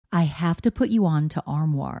I have to put you on to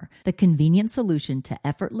Armoire, the convenient solution to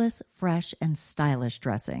effortless, fresh, and stylish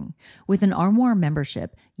dressing. With an Armoire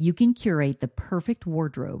membership, you can curate the perfect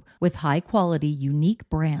wardrobe with high-quality, unique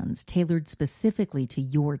brands tailored specifically to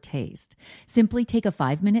your taste. Simply take a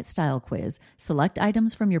 5-minute style quiz, select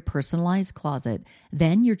items from your personalized closet,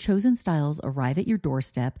 then your chosen styles arrive at your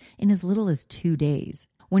doorstep in as little as 2 days.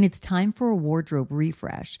 When it's time for a wardrobe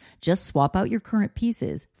refresh, just swap out your current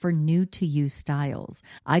pieces for new-to-you styles.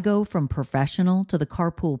 I go from professional to the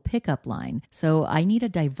carpool pickup line, so I need a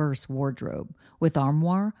diverse wardrobe. With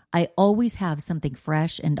Armoire, I always have something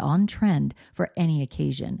fresh and on trend for any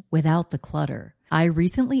occasion, without the clutter. I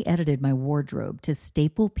recently edited my wardrobe to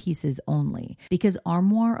staple pieces only because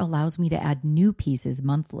Armoire allows me to add new pieces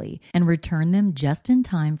monthly and return them just in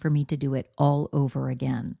time for me to do it all over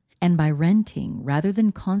again. And by renting rather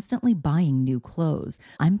than constantly buying new clothes,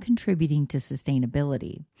 I'm contributing to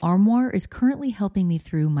sustainability. Armoire is currently helping me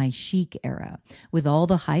through my chic era with all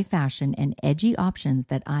the high fashion and edgy options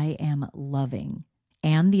that I am loving.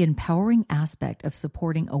 And the empowering aspect of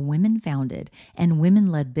supporting a women-founded and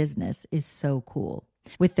women-led business is so cool.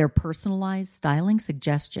 With their personalized styling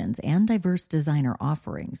suggestions and diverse designer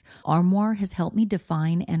offerings, Armoire has helped me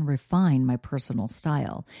define and refine my personal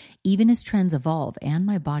style, even as trends evolve and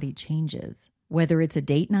my body changes. Whether it's a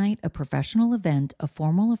date night, a professional event, a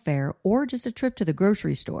formal affair, or just a trip to the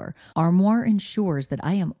grocery store, Armoire ensures that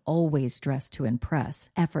I am always dressed to impress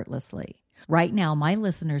effortlessly. Right now, my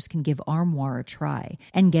listeners can give Armoire a try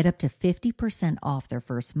and get up to 50% off their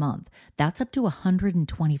first month. That's up to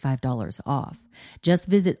 $125 off. Just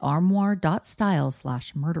visit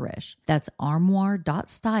armoire.style/murderish. That's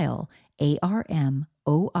armoire.style,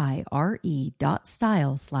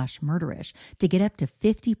 ARMOIRE.style/murderish to get up to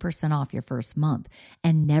 50% off your first month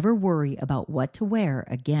and never worry about what to wear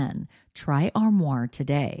again. Try Armoire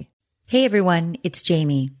today. Hey everyone, it's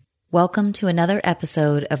Jamie. Welcome to another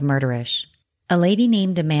episode of Murderish. A lady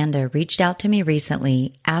named Amanda reached out to me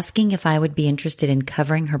recently asking if I would be interested in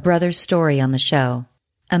covering her brother's story on the show.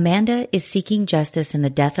 Amanda is seeking justice in the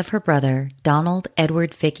death of her brother, Donald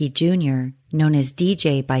Edward Fickey Jr., known as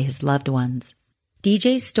DJ by his loved ones.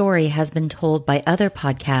 DJ's story has been told by other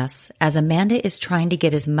podcasts as Amanda is trying to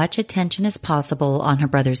get as much attention as possible on her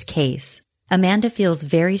brother's case. Amanda feels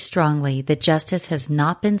very strongly that justice has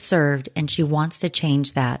not been served and she wants to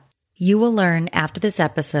change that. You will learn after this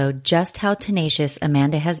episode just how tenacious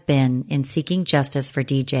Amanda has been in seeking justice for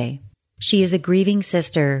DJ. She is a grieving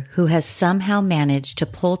sister who has somehow managed to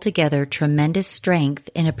pull together tremendous strength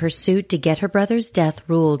in a pursuit to get her brother's death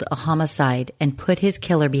ruled a homicide and put his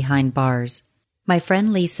killer behind bars. My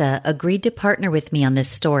friend Lisa agreed to partner with me on this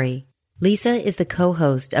story. Lisa is the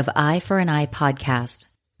co-host of Eye for an Eye podcast.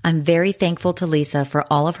 I'm very thankful to Lisa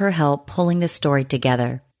for all of her help pulling this story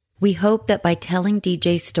together. We hope that by telling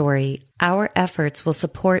DJ's story, our efforts will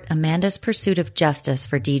support Amanda's pursuit of justice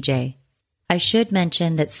for DJ. I should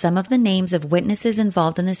mention that some of the names of witnesses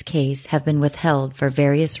involved in this case have been withheld for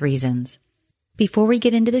various reasons. Before we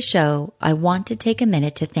get into the show, I want to take a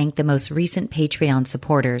minute to thank the most recent Patreon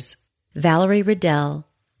supporters: Valerie Riddell,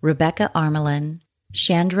 Rebecca Armelin,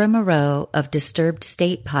 Chandra Moreau of Disturbed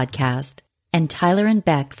State podcast, and Tyler and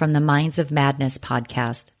Beck from the Minds of Madness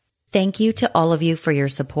podcast. Thank you to all of you for your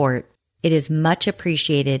support. It is much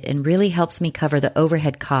appreciated and really helps me cover the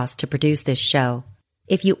overhead costs to produce this show.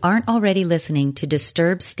 If you aren't already listening to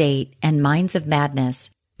Disturbed State and Minds of Madness,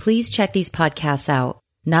 please check these podcasts out.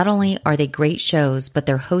 Not only are they great shows, but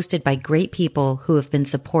they're hosted by great people who have been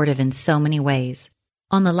supportive in so many ways.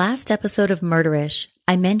 On the last episode of Murderish,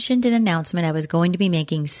 I mentioned an announcement I was going to be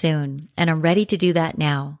making soon, and I'm ready to do that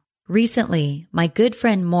now. Recently, my good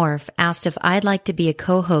friend Morph asked if I'd like to be a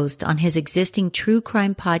co-host on his existing true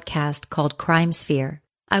crime podcast called Crime Sphere.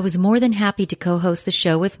 I was more than happy to co-host the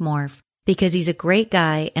show with Morph because he's a great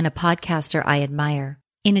guy and a podcaster I admire.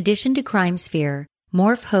 In addition to Crime Sphere,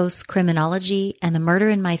 Morph hosts Criminology and The Murder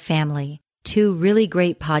in My Family, two really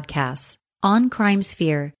great podcasts. On Crime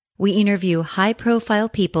Sphere, we interview high-profile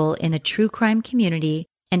people in the true crime community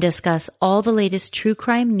and discuss all the latest true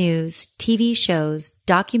crime news, TV shows,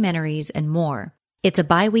 documentaries, and more. It's a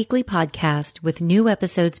bi-weekly podcast with new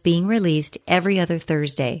episodes being released every other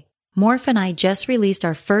Thursday. Morph and I just released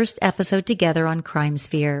our first episode together on Crime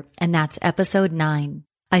Sphere, and that's episode 9.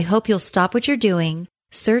 I hope you'll stop what you're doing,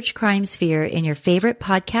 search Crime Sphere in your favorite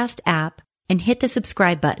podcast app, and hit the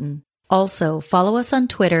subscribe button. Also, follow us on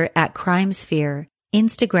Twitter at Crime Sphere,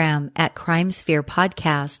 Instagram at Crime Sphere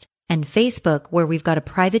Podcast, and Facebook, where we've got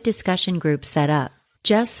a private discussion group set up.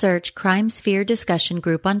 Just search Crime Sphere Discussion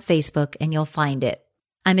Group on Facebook and you'll find it.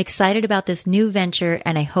 I'm excited about this new venture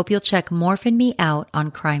and I hope you'll check Morph and me out on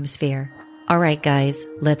Crime Sphere. All right, guys,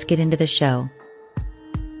 let's get into the show.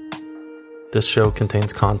 This show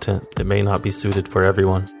contains content that may not be suited for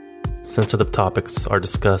everyone. Sensitive topics are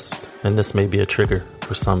discussed, and this may be a trigger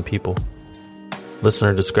for some people.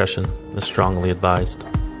 Listener discretion is strongly advised.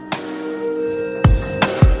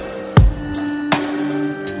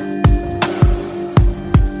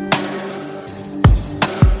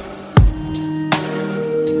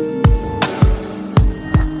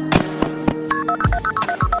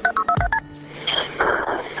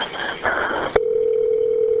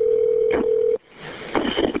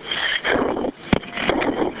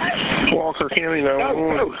 County, no. Yes,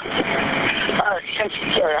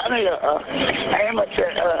 sir. I need a ambulance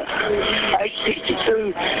at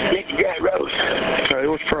 862 Nicky Jack Road. Okay,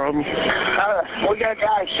 what's the problem? We got a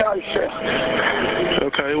guy shot himself.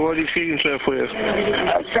 Okay, what did he shoot himself with?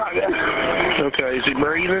 Shotgun. Okay, is he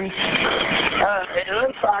breathing? It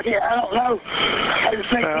looks like it. I don't know. I just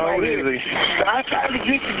think How old is he? I tried to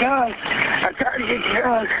get the gun.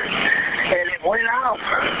 And it went off.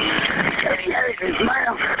 And he had it in his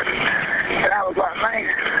mouth. And I was like, man,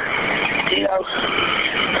 you know.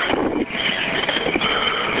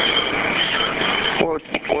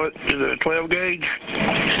 What is it, a 12 gauge?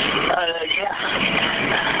 Yeah.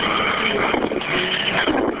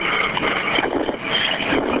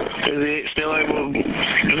 Is he still able to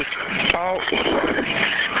talk?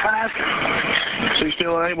 Is he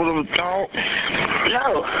still able to talk?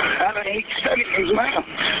 No. I mean, he stuck it in his mouth.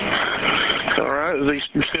 All right. Is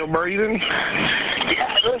he still breathing?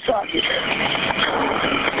 Yeah, it looks like it.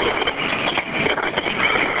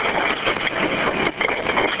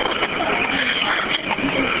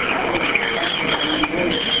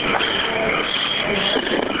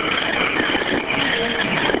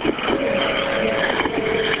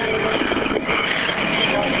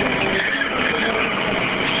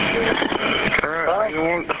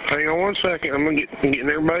 Hang on one second. I'm getting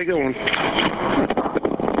everybody going.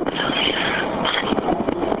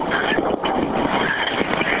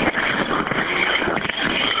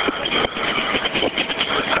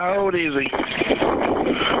 How old is he?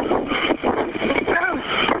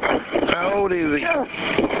 How old is he?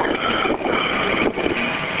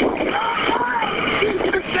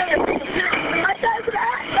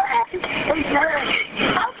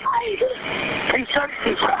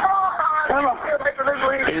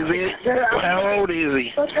 How old is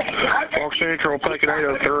he? Walk Central, Packet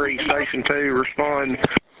 803, Station 2, respond.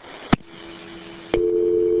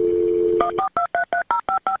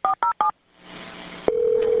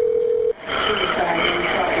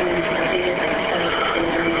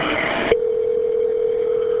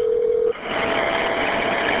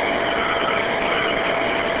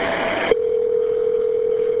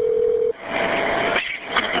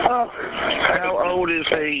 How old is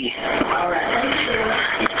he?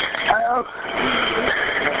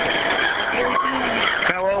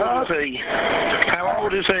 How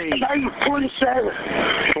old is he? 27.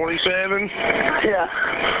 27? Yeah.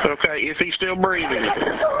 Okay, is he still breathing?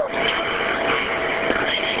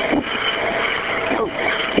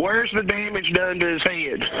 Where's the damage done to his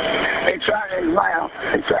head? It's right in his mouth.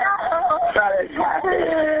 It's right in his mouth.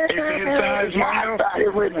 It's inside his mouth? Right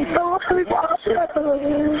here with me.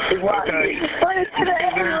 Okay. Is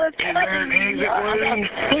there an exit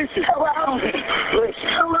wound?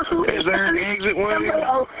 Is there an exit wound?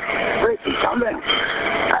 Listen, come down.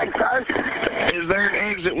 Is there an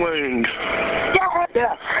exit wound?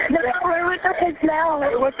 Yeah. What's his mouth?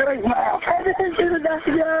 What's his mouth? Is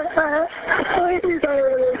he breathing?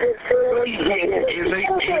 It's breathing.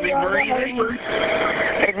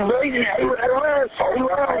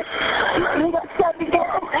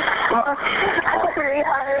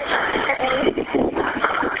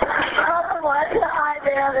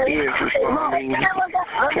 He is responding.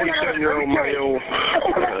 27-year-old male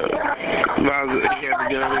advised that he had a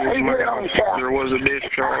gun in his mouth. There was a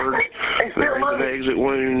discharge. There is an exit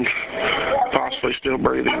wound. Possibly still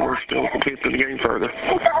breathing. We're still attempting to gain further.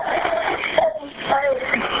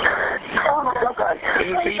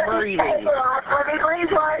 Is he breathing?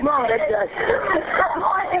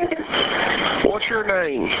 What's your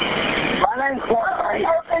name? My name's Mike.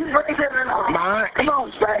 Mike? Come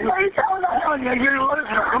on, Spade. You're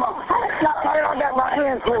losing. Come on. I got my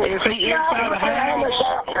hands full. Is he inside the house?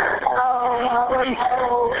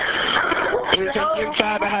 Is he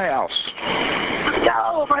inside the house?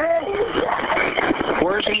 No, man.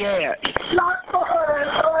 Where's he at?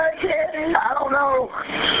 I don't know.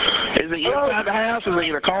 Is he inside the house? Is he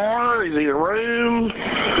in a car? Is he in a room?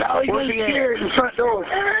 No, Where's he in the front door.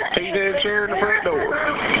 He's in a chair in the front door.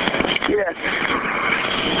 Yes.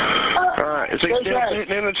 All right. Is he still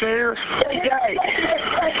sitting in the chair? DJ.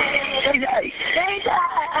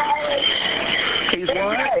 He's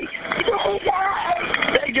what?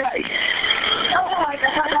 DJ.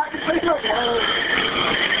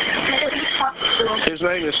 His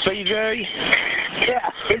name is CJ? Yeah,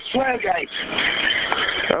 it's 12 gauge.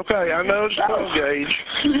 Okay, I know it's 12 gauge.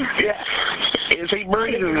 Yeah. Is he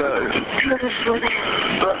breathing though? Is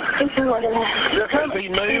he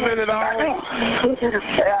moving at all?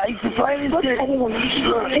 Yeah, he's complaining too.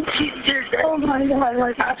 Oh my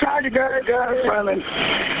God. I tried to grab the gun from him,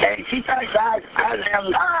 and she thinks I am.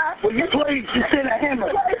 Will you please just send a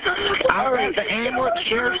ambulance? I've got the ambulance,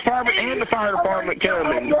 sheriff's department, and the fire department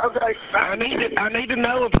coming. Okay. I need to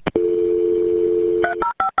know if...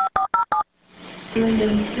 And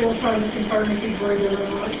then still trying to confirm if he's breathing or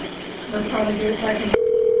not. We're trying to do a second.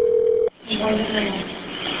 One now.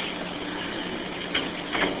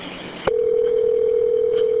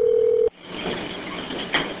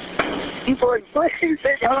 Please.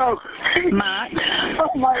 Hello. Mike.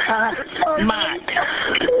 Oh my God. Mike.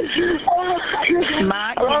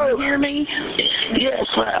 Mike, Hello. can you hear me? Yes,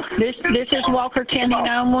 ma'am. This is Walker County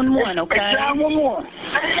 911, okay? It's 911.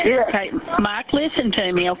 Yeah. Okay, Mike, listen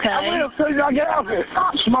to me, okay? I will as soon as I get out here.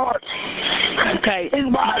 Smart. Okay,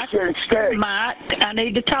 Mike, Mike, I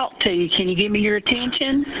need to talk to you. Can you give me your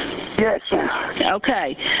attention? Yes, ma'am.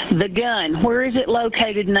 Okay, the gun, where is it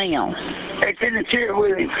located now? It's in the chair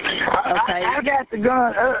with him. Okay. I got the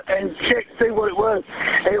gun up and checked to see what it was.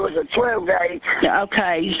 It was a 12 gauge.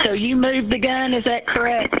 Okay, so you moved the gun, is that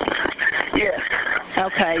correct? Yes.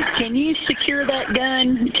 Okay, can you secure that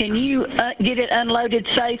gun? Can you get it unloaded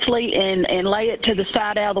safely and lay it to the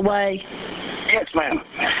side out of the way? Yes, ma'am.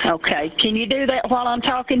 Okay, can you do that while I'm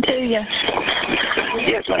talking to you?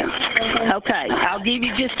 Yes, ma'am. Okay, I'll give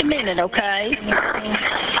you just a minute, okay?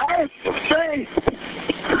 Hey,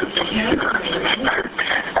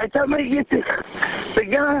 they told me to get the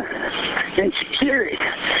gun and secure it.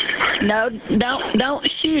 No, don't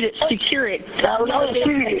shoot it. Secure it. Don't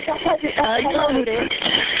shoot it. Unload it.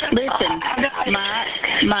 Listen,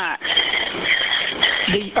 Mike.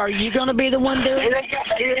 Are you going to be the one doing it?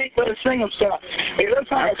 It ain't but a single shot. It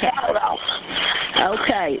looks like a shot off.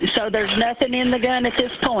 Okay, so there's nothing in the gun at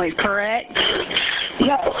this point, correct?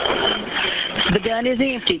 No. The gun is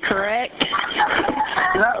empty, correct?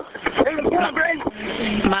 No.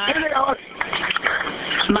 Mike.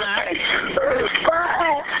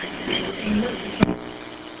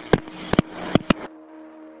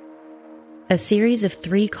 A series of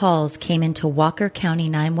 3 calls came into Walker County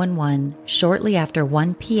 911 shortly after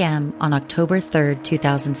 1 p.m. on October 3,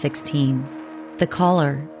 2016. The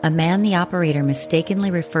caller, a man the operator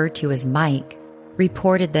mistakenly referred to as Mike,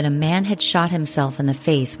 reported that a man had shot himself in the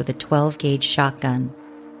face with a 12-gauge shotgun.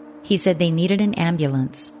 He said they needed an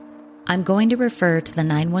ambulance. I'm going to refer to the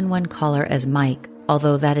 911 caller as Mike,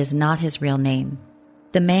 although that is not his real name.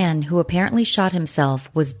 The man who apparently shot himself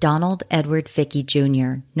was Donald Edward Fickey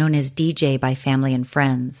Jr., known as DJ by family and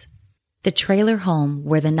friends. The trailer home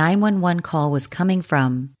where the 911 call was coming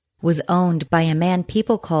from was owned by a man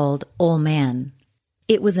people called Ol' Man.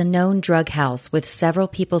 It was a known drug house with several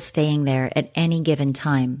people staying there at any given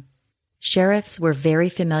time. Sheriffs were very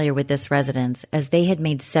familiar with this residence as they had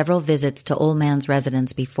made several visits to Ol' Man's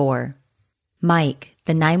residence before. Mike,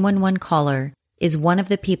 the 911 caller, is one of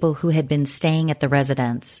the people who had been staying at the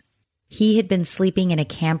residence. He had been sleeping in a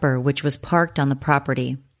camper which was parked on the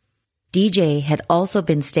property. DJ had also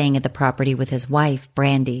been staying at the property with his wife,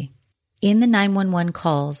 Brandy. In the 911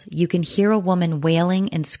 calls, you can hear a woman wailing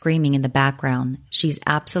and screaming in the background. She's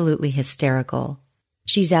absolutely hysterical.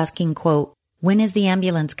 She's asking, quote, "When is the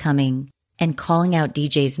ambulance coming?" and calling out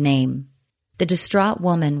DJ's name. The distraught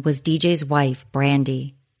woman was DJ's wife,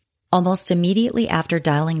 Brandy. Almost immediately after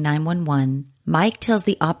dialing 911, Mike tells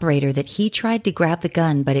the operator that he tried to grab the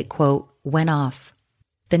gun, but it, quote, went off.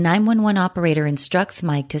 The 911 operator instructs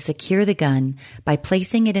Mike to secure the gun by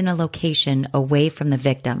placing it in a location away from the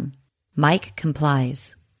victim. Mike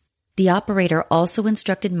complies. The operator also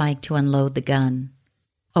instructed Mike to unload the gun.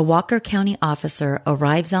 A Walker County officer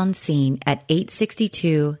arrives on scene at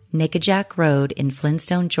 862 Nickajack Road in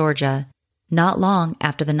Flintstone, Georgia, not long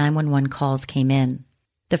after the 911 calls came in.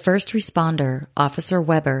 The first responder, Officer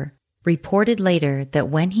Weber, reported later that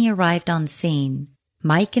when he arrived on scene,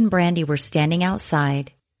 Mike and Brandy were standing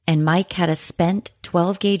outside, and Mike had a spent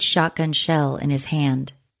 12-gauge shotgun shell in his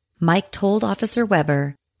hand. Mike told Officer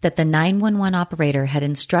Weber that the 911 operator had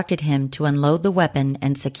instructed him to unload the weapon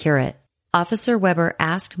and secure it. Officer Weber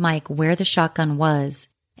asked Mike where the shotgun was,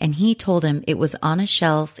 and he told him it was on a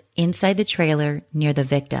shelf inside the trailer near the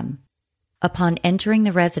victim. Upon entering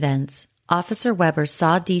the residence, Officer Weber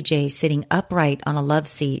saw DJ sitting upright on a love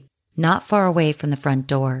seat not far away from the front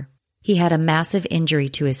door. He had a massive injury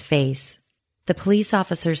to his face. The police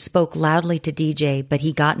officer spoke loudly to DJ, but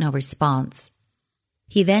he got no response.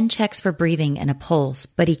 He then checks for breathing and a pulse,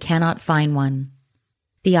 but he cannot find one.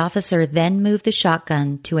 The officer then moved the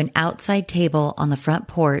shotgun to an outside table on the front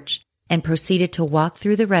porch and proceeded to walk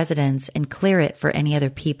through the residence and clear it for any other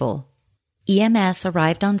people. EMS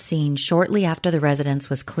arrived on scene shortly after the residence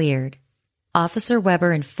was cleared. Officer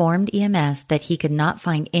Weber informed EMS that he could not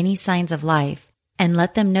find any signs of life and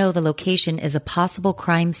let them know the location is a possible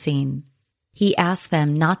crime scene. He asked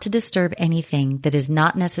them not to disturb anything that is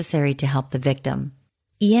not necessary to help the victim.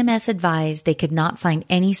 EMS advised they could not find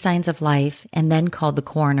any signs of life and then called the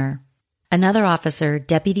coroner. Another officer,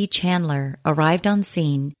 Deputy Chandler, arrived on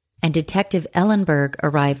scene, and Detective Ellenberg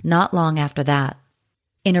arrived not long after that.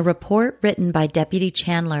 In a report written by Deputy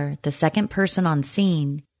Chandler, the second person on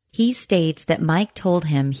scene, he states that Mike told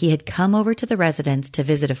him he had come over to the residence to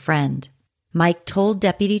visit a friend. Mike told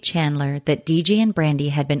Deputy Chandler that DJ and Brandy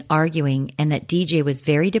had been arguing and that DJ was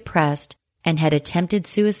very depressed and had attempted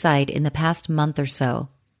suicide in the past month or so.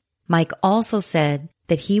 Mike also said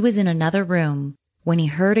that he was in another room when he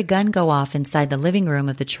heard a gun go off inside the living room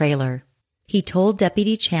of the trailer. He told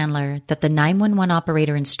Deputy Chandler that the 911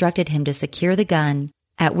 operator instructed him to secure the gun,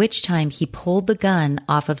 at which time he pulled the gun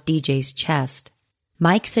off of DJ's chest.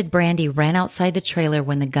 Mike said Brandy ran outside the trailer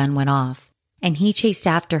when the gun went off, and he chased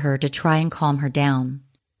after her to try and calm her down.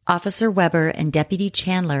 Officer Weber and Deputy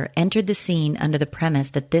Chandler entered the scene under the premise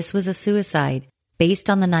that this was a suicide based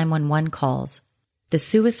on the 911 calls. The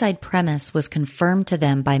suicide premise was confirmed to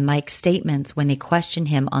them by Mike's statements when they questioned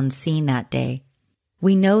him on scene that day.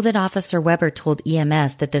 We know that Officer Weber told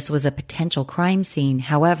EMS that this was a potential crime scene.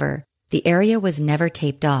 However, the area was never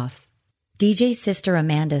taped off. DJ's sister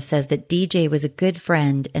Amanda says that DJ was a good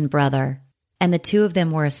friend and brother, and the two of them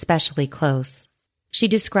were especially close. She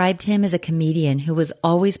described him as a comedian who was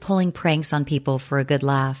always pulling pranks on people for a good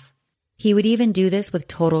laugh. He would even do this with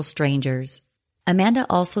total strangers. Amanda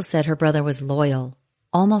also said her brother was loyal,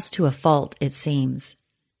 almost to a fault, it seems.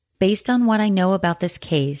 Based on what I know about this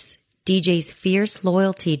case, DJ's fierce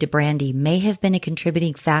loyalty to Brandy may have been a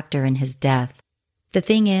contributing factor in his death. The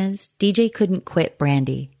thing is, DJ couldn't quit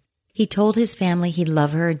Brandy. He told his family he'd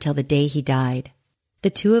love her until the day he died. The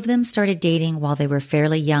two of them started dating while they were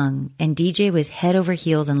fairly young, and DJ was head over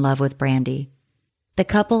heels in love with Brandy. The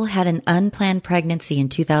couple had an unplanned pregnancy in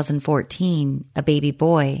 2014, a baby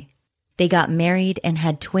boy. They got married and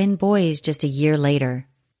had twin boys just a year later.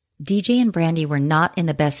 DJ and Brandy were not in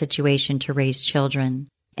the best situation to raise children,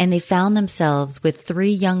 and they found themselves with 3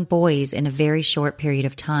 young boys in a very short period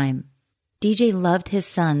of time. DJ loved his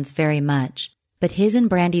sons very much, but his and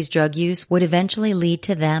Brandy's drug use would eventually lead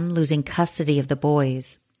to them losing custody of the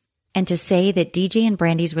boys. And to say that DJ and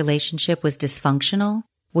Brandy's relationship was dysfunctional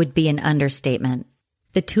would be an understatement.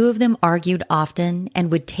 The two of them argued often and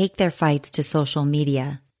would take their fights to social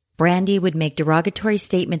media. Brandy would make derogatory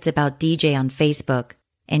statements about DJ on Facebook,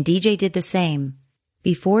 and DJ did the same.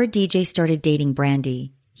 Before DJ started dating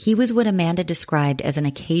Brandy, he was what Amanda described as an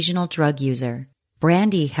occasional drug user.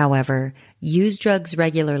 Brandy, however, used drugs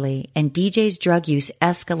regularly, and DJ's drug use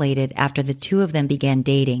escalated after the two of them began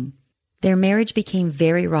dating. Their marriage became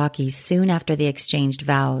very rocky soon after they exchanged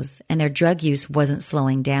vows, and their drug use wasn't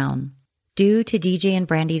slowing down. Due to DJ and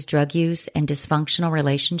Brandy's drug use and dysfunctional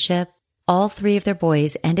relationship, all 3 of their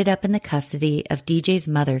boys ended up in the custody of DJ's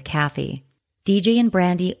mother, Kathy. DJ and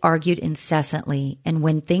Brandy argued incessantly, and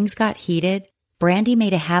when things got heated, Brandy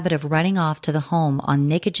made a habit of running off to the home on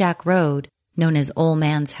Nickajack Road, known as Old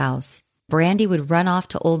Man's House. Brandy would run off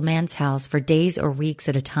to Old Man's house for days or weeks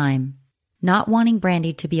at a time. Not wanting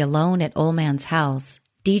Brandy to be alone at Old Man's house,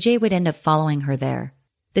 DJ would end up following her there.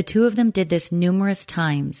 The two of them did this numerous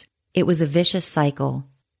times. It was a vicious cycle.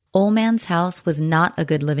 Old Man's house was not a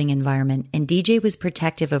good living environment, and DJ was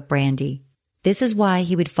protective of Brandy. This is why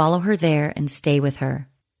he would follow her there and stay with her.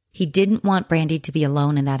 He didn't want Brandy to be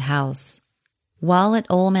alone in that house. While at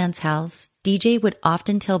Old Man's house, DJ would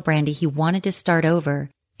often tell Brandy he wanted to start over,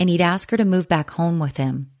 and he'd ask her to move back home with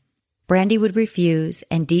him. Brandy would refuse,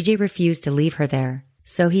 and DJ refused to leave her there,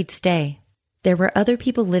 so he'd stay. There were other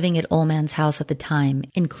people living at Old Man's house at the time,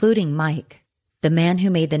 including Mike, the man who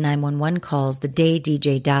made the 911 calls the day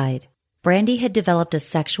DJ died. Brandy had developed a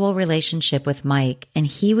sexual relationship with Mike, and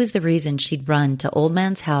he was the reason she'd run to Old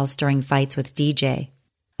Man's house during fights with DJ.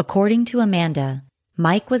 According to Amanda,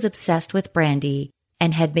 Mike was obsessed with Brandy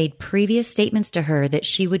and had made previous statements to her that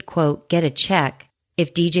she would, quote, get a check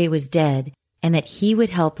if DJ was dead and that he would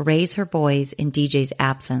help raise her boys in DJ's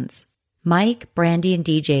absence. Mike, Brandy, and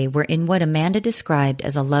DJ were in what Amanda described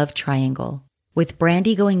as a love triangle, with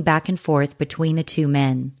Brandy going back and forth between the two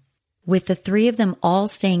men. With the three of them all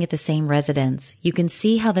staying at the same residence, you can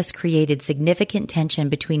see how this created significant tension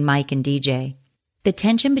between Mike and DJ. The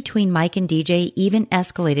tension between Mike and DJ even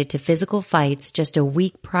escalated to physical fights just a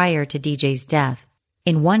week prior to DJ's death.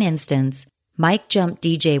 In one instance, Mike jumped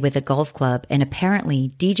DJ with a golf club, and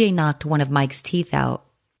apparently DJ knocked one of Mike's teeth out.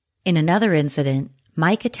 In another incident,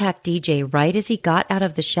 Mike attacked DJ right as he got out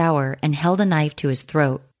of the shower and held a knife to his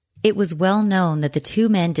throat. It was well known that the two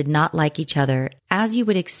men did not like each other, as you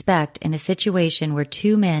would expect in a situation where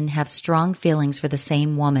two men have strong feelings for the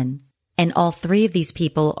same woman, and all three of these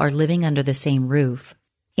people are living under the same roof.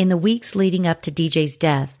 In the weeks leading up to DJ's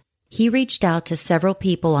death, he reached out to several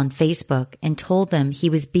people on Facebook and told them he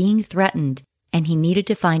was being threatened and he needed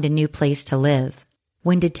to find a new place to live.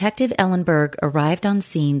 When Detective Ellenberg arrived on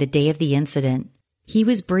scene the day of the incident, he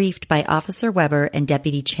was briefed by Officer Weber and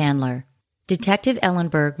Deputy Chandler. Detective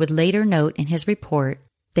Ellenberg would later note in his report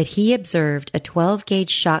that he observed a 12-gauge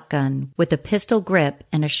shotgun with a pistol grip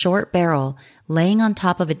and a short barrel laying on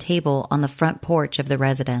top of a table on the front porch of the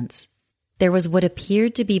residence. There was what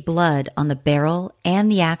appeared to be blood on the barrel and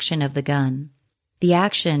the action of the gun. The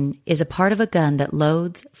action is a part of a gun that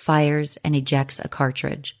loads, fires, and ejects a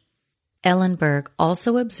cartridge. Ellenberg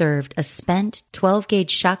also observed a spent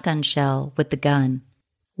 12-gauge shotgun shell with the gun.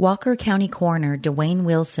 Walker County Coroner Dwayne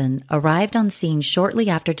Wilson arrived on scene shortly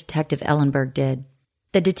after Detective Ellenberg did.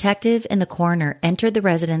 The detective and the coroner entered the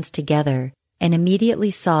residence together and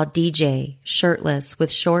immediately saw DJ, shirtless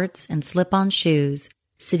with shorts and slip-on shoes,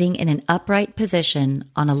 sitting in an upright position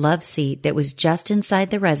on a love seat that was just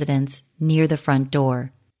inside the residence near the front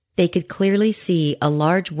door. They could clearly see a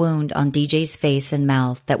large wound on DJ's face and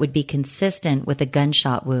mouth that would be consistent with a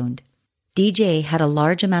gunshot wound. DJ had a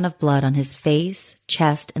large amount of blood on his face,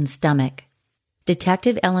 chest, and stomach.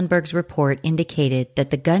 Detective Ellenberg's report indicated that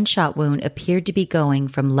the gunshot wound appeared to be going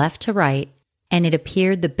from left to right, and it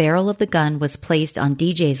appeared the barrel of the gun was placed on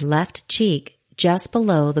DJ's left cheek just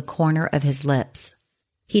below the corner of his lips.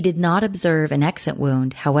 He did not observe an exit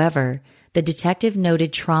wound. However, the detective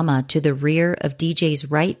noted trauma to the rear of DJ's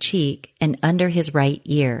right cheek and under his right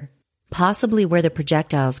ear, possibly where the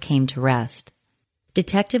projectiles came to rest.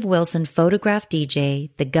 Detective Wilson photographed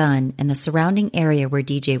DJ, the gun, and the surrounding area where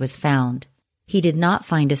DJ was found. He did not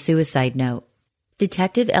find a suicide note.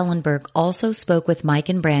 Detective Ellenberg also spoke with Mike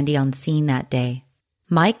and Brandy on scene that day.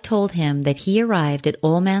 Mike told him that he arrived at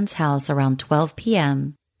Old Man's house around 12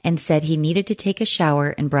 p.m. and said he needed to take a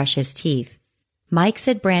shower and brush his teeth. Mike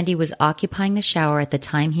said Brandy was occupying the shower at the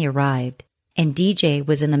time he arrived, and DJ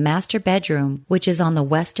was in the master bedroom, which is on the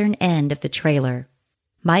western end of the trailer.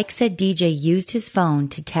 Mike said DJ used his phone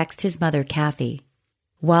to text his mother, Kathy.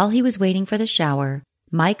 While he was waiting for the shower,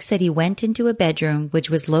 Mike said he went into a bedroom which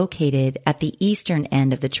was located at the eastern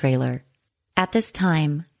end of the trailer. At this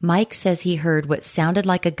time, Mike says he heard what sounded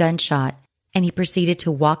like a gunshot, and he proceeded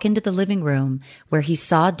to walk into the living room where he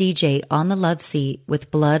saw DJ on the love seat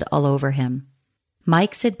with blood all over him.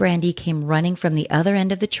 Mike said Brandy came running from the other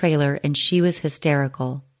end of the trailer and she was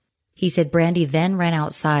hysterical. He said Brandy then ran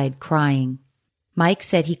outside crying. Mike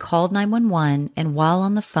said he called 911, and while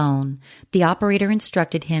on the phone, the operator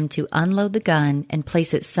instructed him to unload the gun and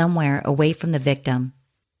place it somewhere away from the victim.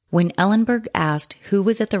 When Ellenberg asked who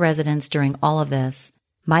was at the residence during all of this,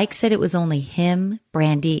 Mike said it was only him,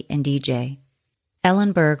 Brandy, and DJ.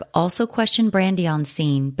 Ellenberg also questioned Brandy on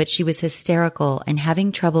scene, but she was hysterical and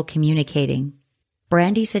having trouble communicating.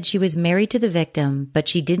 Brandy said she was married to the victim, but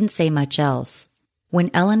she didn't say much else. When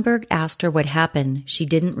Ellenberg asked her what happened, she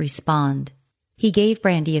didn't respond. He gave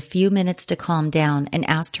Brandy a few minutes to calm down and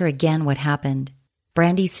asked her again what happened.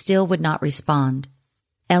 Brandy still would not respond.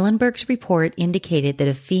 Ellenberg's report indicated that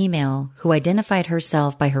a female who identified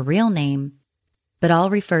herself by her real name, but I'll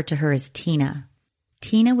refer to her as Tina.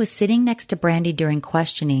 Tina was sitting next to Brandy during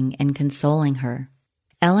questioning and consoling her.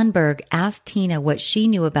 Ellenberg asked Tina what she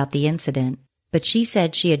knew about the incident, but she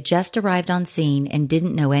said she had just arrived on scene and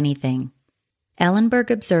didn't know anything. Ellenberg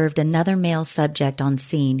observed another male subject on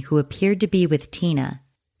scene who appeared to be with Tina.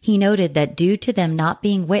 He noted that due to them not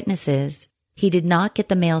being witnesses, he did not get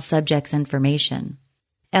the male subject's information.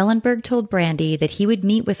 Ellenberg told Brandy that he would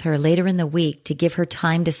meet with her later in the week to give her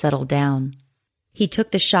time to settle down. He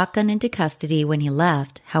took the shotgun into custody when he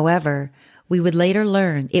left. However, we would later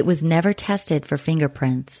learn it was never tested for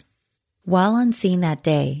fingerprints. While on scene that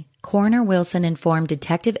day, Coroner Wilson informed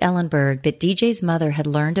Detective Ellenberg that DJ's mother had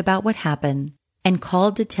learned about what happened and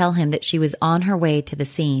called to tell him that she was on her way to the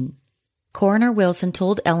scene. Coroner Wilson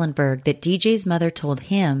told Ellenberg that DJ's mother told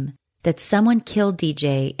him that someone killed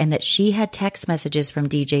DJ and that she had text messages from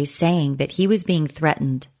DJ saying that he was being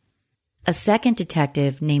threatened. A second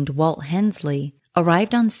detective named Walt Hensley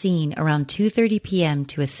arrived on scene around 2:30 p.m.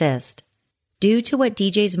 to assist. Due to what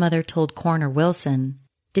DJ's mother told Coroner Wilson,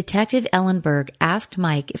 Detective Ellenberg asked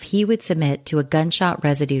Mike if he would submit to a gunshot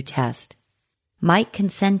residue test. Mike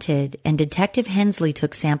consented, and Detective Hensley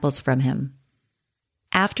took samples from him.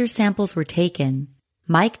 After samples were taken,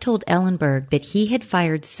 Mike told Ellenberg that he had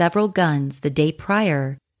fired several guns the day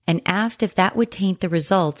prior and asked if that would taint the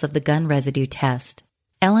results of the gun residue test.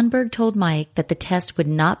 Ellenberg told Mike that the test would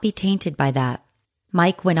not be tainted by that.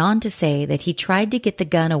 Mike went on to say that he tried to get the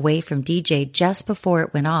gun away from DJ just before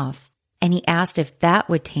it went off, and he asked if that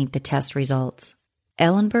would taint the test results.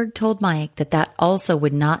 Ellenberg told Mike that that also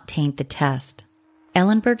would not taint the test.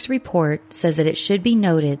 Ellenberg's report says that it should be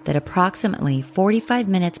noted that approximately 45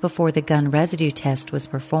 minutes before the gun residue test was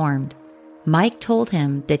performed, Mike told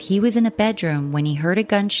him that he was in a bedroom when he heard a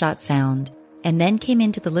gunshot sound and then came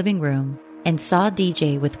into the living room and saw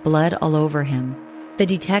DJ with blood all over him. The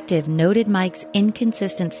detective noted Mike's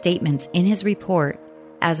inconsistent statements in his report,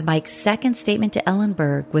 as Mike's second statement to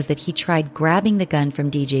Ellenberg was that he tried grabbing the gun from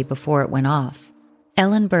DJ before it went off.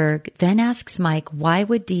 Ellenberg then asks Mike why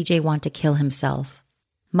would DJ want to kill himself.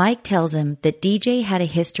 Mike tells him that DJ had a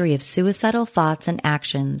history of suicidal thoughts and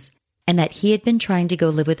actions, and that he had been trying to go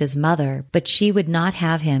live with his mother, but she would not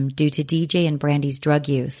have him due to DJ and Brandy's drug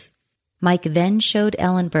use. Mike then showed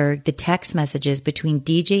Ellenberg the text messages between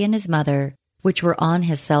DJ and his mother, which were on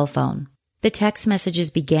his cell phone. The text messages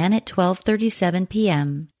began at 12:37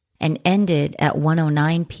 p.m. and ended at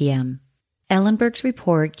 1:09 p.m. Ellenberg's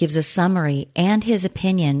report gives a summary and his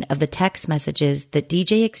opinion of the text messages that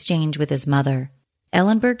DJ exchanged with his mother.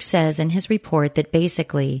 Ellenberg says in his report that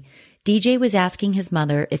basically, DJ was asking his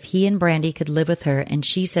mother if he and Brandy could live with her, and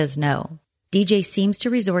she says no. DJ seems to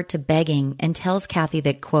resort to begging and tells Kathy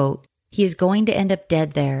that, quote, he is going to end up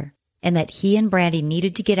dead there, and that he and Brandy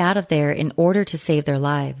needed to get out of there in order to save their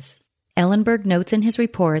lives. Ellenberg notes in his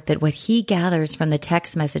report that what he gathers from the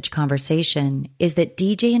text message conversation is that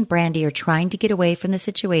DJ and Brandy are trying to get away from the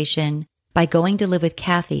situation by going to live with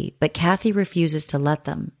Kathy, but Kathy refuses to let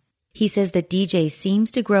them. He says that DJ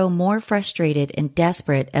seems to grow more frustrated and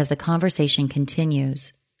desperate as the conversation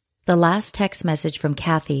continues. The last text message from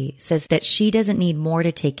Kathy says that she doesn't need more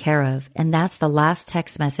to take care of, and that's the last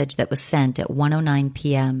text message that was sent at 1:09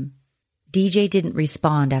 p.m. DJ didn't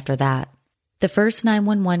respond after that. The first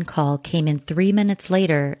 911 call came in 3 minutes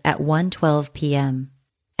later at 1:12 p.m.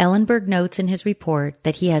 Ellenberg notes in his report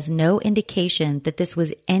that he has no indication that this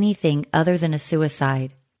was anything other than a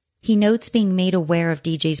suicide. He notes being made aware of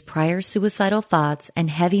DJ's prior suicidal thoughts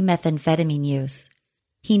and heavy methamphetamine use.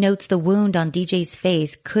 He notes the wound on DJ's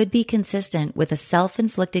face could be consistent with a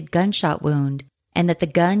self-inflicted gunshot wound and that the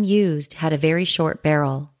gun used had a very short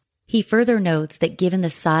barrel. He further notes that given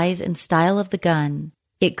the size and style of the gun,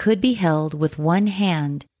 it could be held with one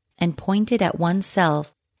hand and pointed at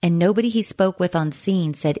oneself, and nobody he spoke with on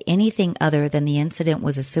scene said anything other than the incident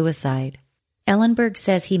was a suicide. Ellenberg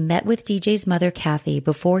says he met with DJ's mother, Kathy,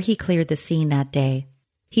 before he cleared the scene that day.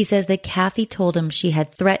 He says that Kathy told him she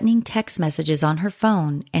had threatening text messages on her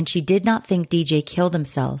phone and she did not think DJ killed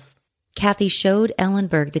himself. Kathy showed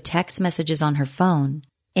Ellenberg the text messages on her phone,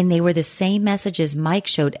 and they were the same messages Mike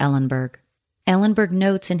showed Ellenberg. Ellenberg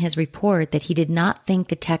notes in his report that he did not think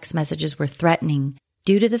the text messages were threatening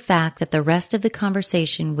due to the fact that the rest of the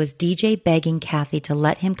conversation was DJ begging Kathy to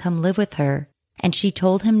let him come live with her, and she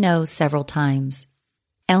told him no several times.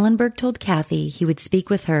 Ellenberg told Kathy he would speak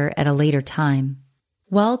with her at a later time.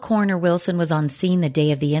 While Coroner Wilson was on scene the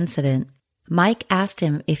day of the incident, Mike asked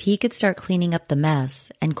him if he could start cleaning up the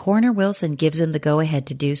mess, and Coroner Wilson gives him the go-ahead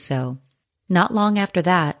to do so. Not long after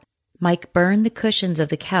that, Mike burned the cushions of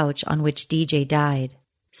the couch on which DJ died.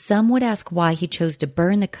 Some would ask why he chose to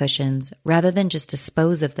burn the cushions rather than just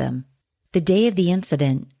dispose of them. The day of the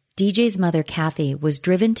incident, DJ's mother, Kathy, was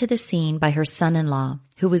driven to the scene by her son-in-law,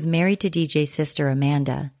 who was married to DJ's sister,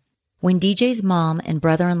 Amanda. When DJ's mom and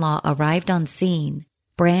brother-in-law arrived on scene,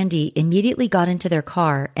 Brandy immediately got into their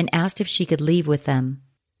car and asked if she could leave with them.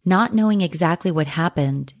 Not knowing exactly what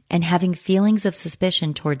happened and having feelings of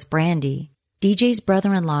suspicion towards Brandy, DJ's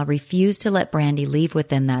brother-in-law refused to let Brandy leave with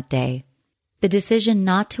them that day. The decision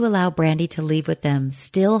not to allow Brandy to leave with them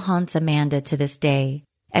still haunts Amanda to this day,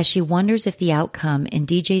 as she wonders if the outcome in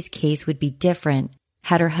DJ's case would be different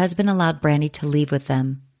had her husband allowed Brandy to leave with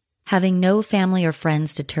them. Having no family or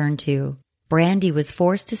friends to turn to, Brandy was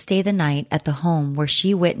forced to stay the night at the home where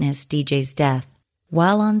she witnessed DJ's death.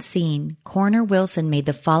 While on scene, Coroner Wilson made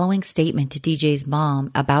the following statement to DJ's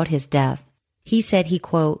mom about his death. He said he,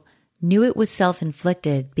 quote, knew it was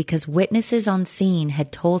self-inflicted because witnesses on scene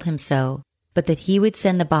had told him so, but that he would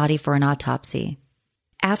send the body for an autopsy.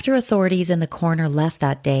 After authorities and the coroner left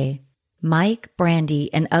that day, Mike,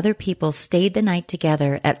 Brandy, and other people stayed the night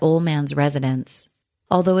together at Old Man's residence.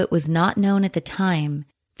 Although it was not known at the time,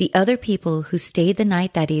 the other people who stayed the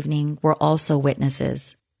night that evening were also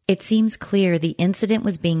witnesses. It seems clear the incident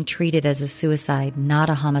was being treated as a suicide, not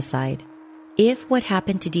a homicide. If what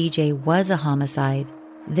happened to DJ was a homicide,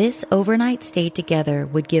 this overnight stay together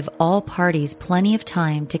would give all parties plenty of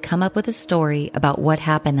time to come up with a story about what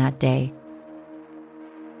happened that day.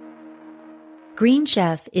 Green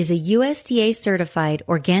Chef is a USDA-certified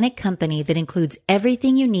organic company that includes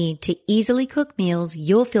everything you need to easily cook meals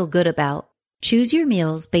you'll feel good about. Choose your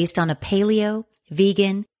meals based on a paleo,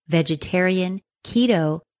 vegan, vegetarian,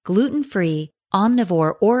 keto, gluten-free,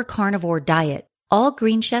 omnivore, or carnivore diet. All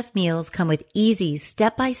Green Chef meals come with easy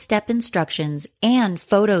step-by-step instructions and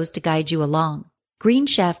photos to guide you along. Green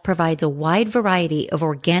Chef provides a wide variety of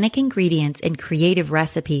organic ingredients and creative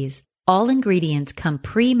recipes. All ingredients come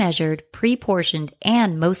pre-measured, pre-portioned,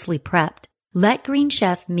 and mostly prepped. Let Green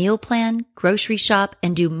Chef meal plan, grocery shop,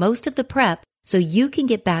 and do most of the prep so you can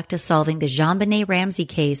get back to solving the JonBenet Ramsey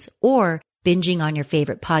case or binging on your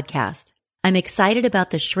favorite podcast. I'm excited about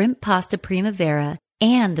the shrimp pasta primavera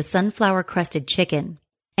and the sunflower-crusted chicken.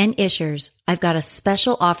 And Ishers, I've got a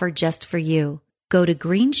special offer just for you. Go to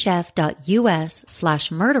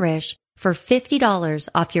greenchef.us/murderish for $50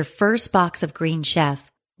 off your first box of Green Chef.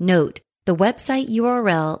 Note, the website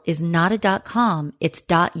URL is not a .com, it's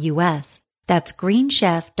 .us. That's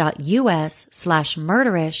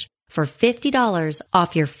greenchef.us/murderish for $50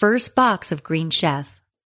 off your first box of Green Chef.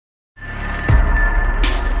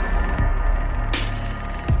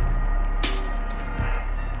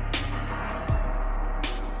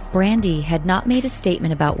 Brandy had not made a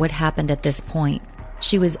statement about what happened at this point.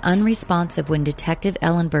 She was unresponsive when Detective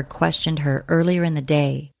Ellenberg questioned her earlier in the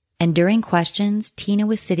day, and during questions, Tina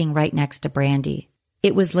was sitting right next to Brandy.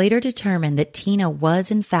 It was later determined that Tina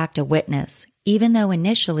was in fact a witness, even though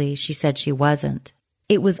initially she said she wasn't.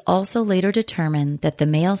 It was also later determined that the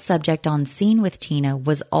male subject on scene with Tina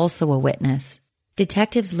was also a witness.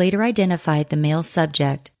 Detectives later identified the male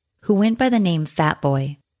subject, who went by the name Fat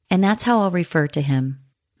Boy, and that's how I'll refer to him.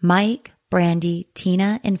 Mike, Brandy,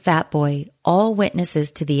 Tina, and Fat Boy, all witnesses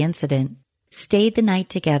to the incident, stayed the night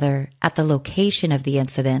together at the location of the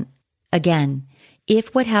incident. Again,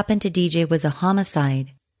 if what happened to DJ was a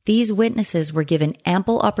homicide, these witnesses were given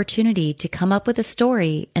ample opportunity to come up with a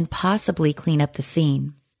story and possibly clean up the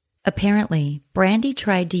scene. Apparently, Brandy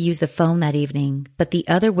tried to use the phone that evening, but the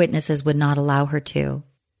other witnesses would not allow her to.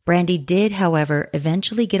 Brandy did, however,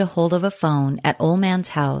 eventually get a hold of a phone at Old Man's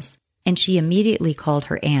house, and she immediately called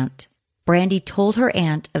her aunt. Brandy told her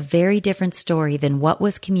aunt a very different story than what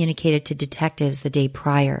was communicated to detectives the day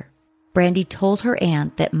prior. Brandy told her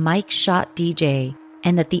aunt that Mike shot DJ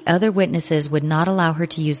and that the other witnesses would not allow her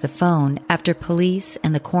to use the phone after police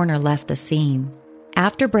and the coroner left the scene.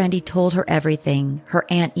 After Brandy told her everything, her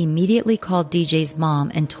aunt immediately called DJ's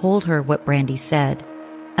mom and told her what Brandy said.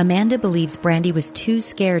 Amanda believes Brandy was too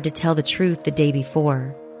scared to tell the truth the day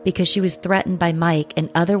before, because she was threatened by Mike and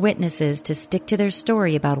other witnesses to stick to their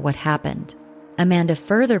story about what happened. Amanda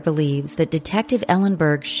further believes that Detective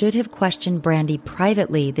Ellenberg should have questioned Brandy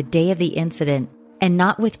privately the day of the incident and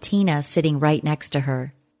not with Tina sitting right next to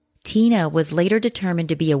her. Tina was later determined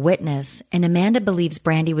to be a witness, and Amanda believes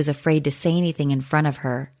Brandy was afraid to say anything in front of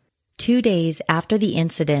her. 2 days after the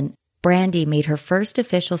incident, Brandy made her first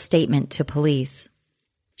official statement to police.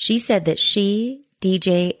 She said that she,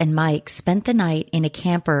 DJ, and Mike spent the night in a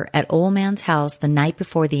camper at Old Man's house the night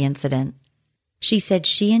before the incident. She said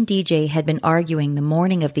she and DJ had been arguing the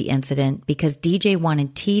morning of the incident because DJ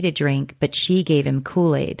wanted tea to drink, but she gave him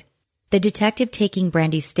Kool-Aid. The detective taking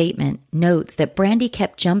Brandy's statement notes that Brandy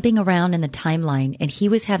kept jumping around in the timeline and he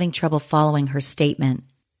was having trouble following her statement.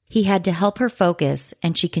 He had to help her focus,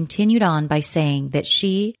 and she continued on by saying that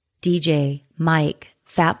she, DJ, Mike,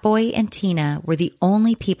 Fat Boy, and Tina were the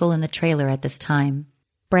only people in the trailer at this time.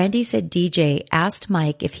 Brandy said DJ asked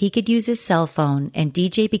Mike if he could use his cell phone, and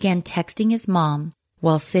DJ began texting his mom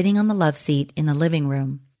while sitting on the love seat in the living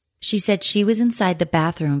room. She said she was inside the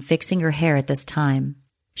bathroom fixing her hair at this time.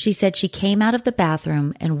 She said she came out of the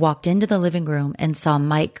bathroom and walked into the living room and saw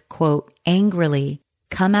Mike, quote, angrily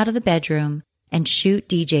come out of the bedroom and shoot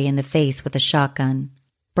DJ in the face with a shotgun.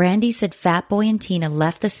 Brandy said Fat Boy and Tina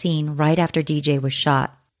left the scene right after DJ was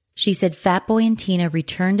shot. She said Fat Boy and Tina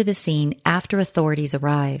returned to the scene after authorities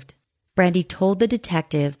arrived. Brandy told the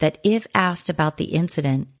detective that if asked about the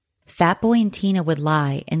incident, Fat Boy and Tina would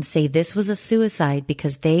lie and say this was a suicide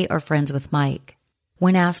because they are friends with Mike.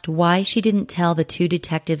 When asked why she didn't tell the two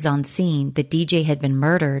detectives on scene that DJ had been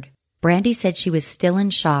murdered, Brandy said she was still in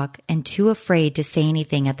shock and too afraid to say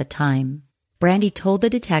anything at the time. Brandy told the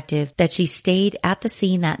detective that she stayed at the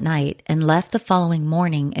scene that night and left the following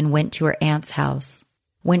morning and went to her aunt's house.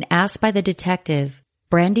 When asked by the detective,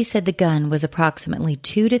 Brandy said the gun was approximately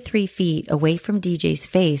 2 to 3 feet away from DJ's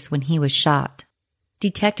face when he was shot.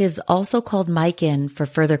 Detectives also called Mike in for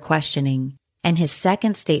further questioning, and his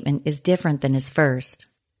second statement is different than his first.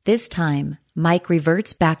 This time, Mike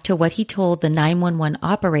reverts back to what he told the 911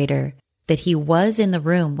 operator, that he was in the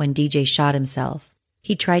room when DJ shot himself.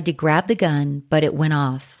 He tried to grab the gun, but it went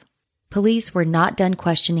off. Police were not done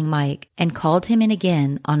questioning Mike and called him in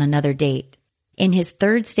again on another date. In his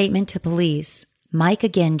third statement to police, Mike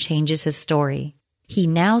again changes his story. He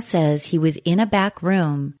now says he was in a back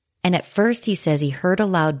room, and at first he says he heard a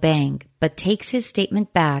loud bang, but takes his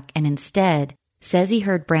statement back and instead says he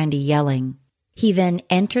heard Brandy yelling. He then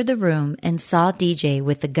entered the room and saw DJ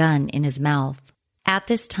with the gun in his mouth. At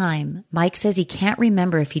this time, Mike says he can't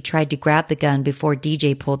remember if he tried to grab the gun before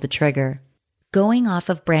DJ pulled the trigger. Going off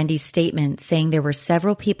of Brandy's statement saying there were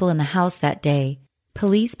several people in the house that day,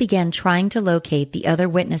 police began trying to locate the other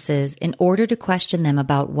witnesses in order to question them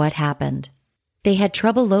about what happened. They had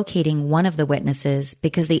trouble locating one of the witnesses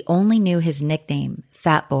because they only knew his nickname,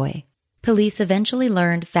 Fat Boy. Police eventually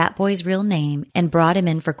learned Fat Boy's real name and brought him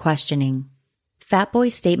in for questioning. Fat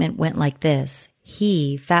Boy's statement went like this.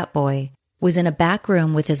 He, Fat Boy, was in a back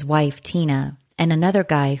room with his wife, Tina, and another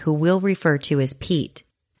guy who we'll refer to as Pete.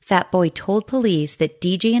 Fat Boy told police that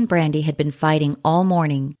DJ and Brandy had been fighting all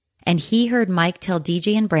morning, and he heard Mike tell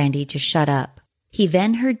DJ and Brandy to shut up. He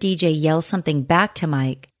then heard DJ yell something back to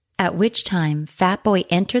Mike, at which time Fat Boy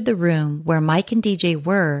entered the room where Mike and DJ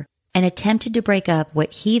were and attempted to break up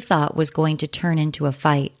what he thought was going to turn into a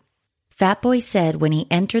fight. Fat Boy said when he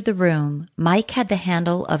entered the room, Mike had the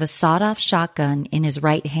handle of a sawed-off shotgun in his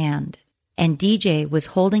right hand, and DJ was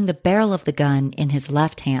holding the barrel of the gun in his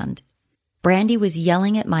left hand. Brandy was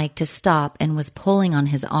yelling at Mike to stop and was pulling on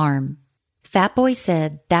his arm. Fat Boy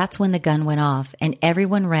said that's when the gun went off and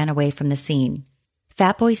everyone ran away from the scene.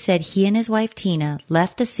 Fat Boy said he and his wife Tina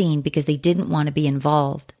left the scene because they didn't want to be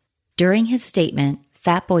involved. During his statement,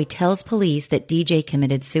 Fat Boy tells police that DJ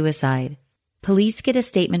committed suicide. Police get a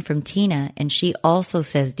statement from Tina, and she also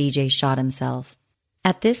says DJ shot himself.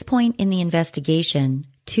 At this point in the investigation,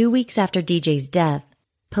 2 weeks after DJ's death,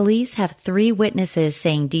 police have 3 witnesses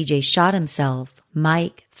saying DJ shot himself,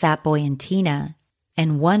 Mike, Fat Boy, and Tina,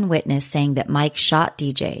 and 1 witness saying that Mike shot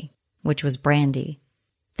DJ, which was Brandy.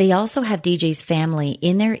 They also have DJ's family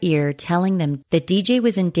in their ear telling them that DJ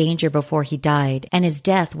was in danger before he died and his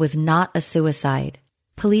death was not a suicide.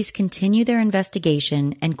 Police continue their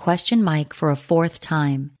investigation and question Mike for a 4th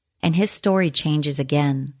time, and his story changes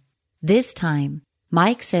again. This time,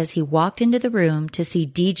 Mike says he walked into the room to see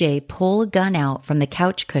DJ pull a gun out from the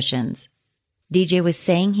couch cushions. DJ was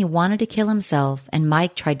saying he wanted to kill himself, and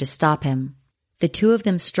Mike tried to stop him. The two of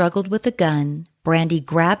them struggled with the gun. Brandy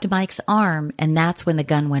grabbed Mike's arm, and that's when the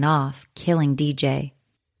gun went off, killing DJ.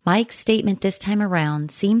 Mike's statement this time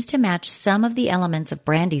around seems to match some of the elements of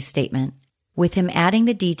Brandy's statement, with him adding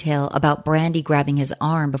the detail about Brandy grabbing his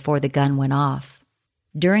arm before the gun went off.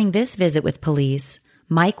 During this visit with police,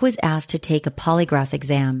 Mike was asked to take a polygraph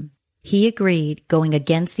exam. He agreed, going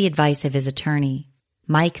against the advice of his attorney.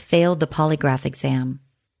 Mike failed the polygraph exam.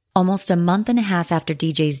 Almost a month and a half after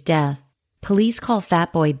DJ's death, police call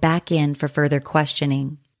Fat Boy back in for further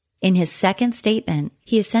questioning. In his second statement,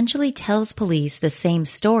 he essentially tells police the same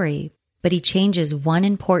story, but he changes one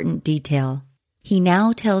important detail. He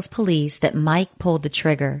now tells police that Mike pulled the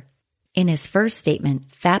trigger. In his first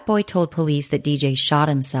statement, Fat Boy told police that DJ shot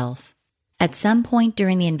himself. At some point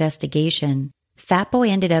during the investigation, Fat Boy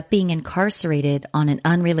ended up being incarcerated on an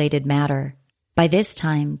unrelated matter. By this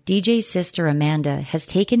time, DJ's sister Amanda has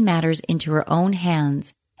taken matters into her own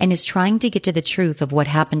hands and is trying to get to the truth of what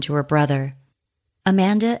happened to her brother.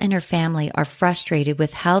 Amanda and her family are frustrated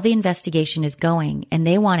with how the investigation is going, and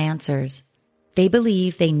they want answers. They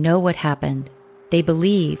believe they know what happened. They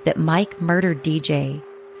believe that Mike murdered DJ,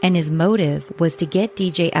 and his motive was to get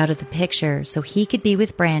DJ out of the picture so he could be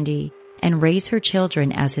with Brandy and raise her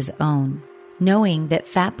children as his own. Knowing that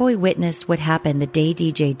Fat Boy witnessed what happened the day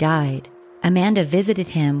DJ died, Amanda visited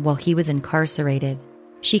him while he was incarcerated.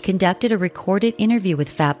 She conducted a recorded interview with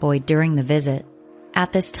Fat Boy during the visit.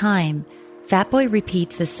 At this time, Fat Boy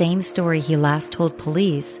repeats the same story he last told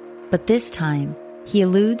police, but this time, he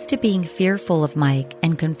alludes to being fearful of Mike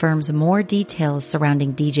and confirms more details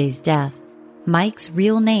surrounding DJ's death. Mike's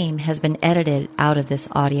real name has been edited out of this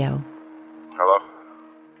audio. Hello?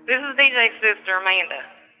 This is DJ's sister, Amanda.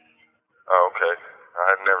 Oh, okay. I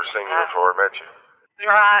had never seen you before I met you.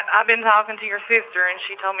 Right. I've been talking to your sister, and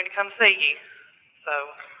she told me to come see you. So.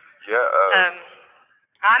 Yeah.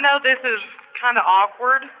 I know this is kind of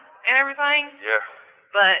awkward and everything. Yeah.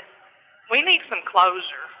 But we need some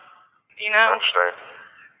closure. You know. I understand.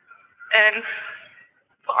 And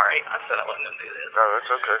sorry, I said I wasn't gonna do this. No,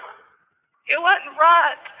 that's okay. It wasn't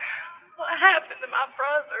right. What happened to my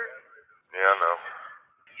brother? Yeah, I know.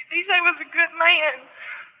 DJ was a good man,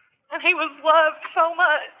 and he was loved so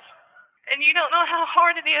much. And you don't know how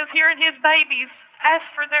hard it is hearing his babies ask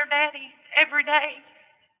for their daddy every day.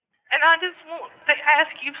 And I just want to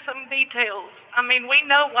ask you some details. I mean, we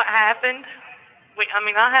know what happened.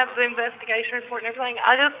 I have the investigation report and everything.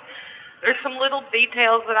 There's some little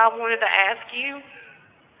details that I wanted to ask you.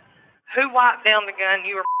 Who wiped down the gun?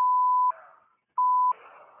 You were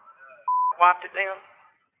wiped it down?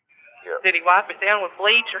 Yeah. Did he wipe it down with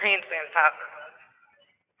bleach or hand sanitizer?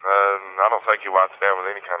 I don't think he wiped it down with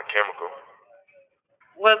any kind of chemical.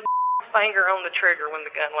 Was finger on the trigger when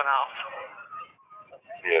the gun went off?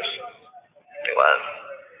 Yes. It was.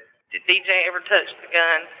 Did DJ ever touch the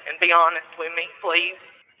gun? And be honest with me, please.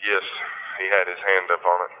 Yes, he had his hand up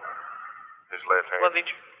on it. His left hand.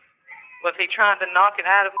 Was he trying to knock it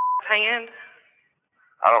out of his hand?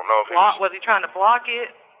 I don't know if Was he trying to block it?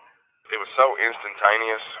 It was so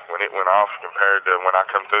instantaneous when it went off compared to when I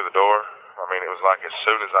come through the door. I mean, it was like as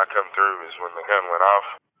soon as I come through is when the gun went off.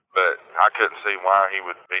 But I couldn't see why he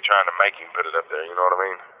would be trying to make him put it up there, you know what I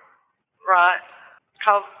mean? Right.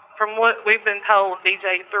 Because from what we've been told,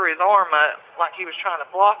 DJ threw his arm up like he was trying to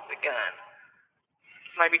block the gun.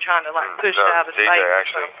 Maybe trying to, push it out of his face DJ or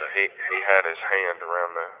actually, something. he had his hand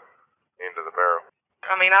around the end of the barrel.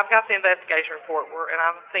 I mean, I've got the investigation report, and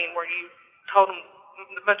I've seen where you told him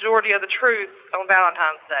the majority of the truth on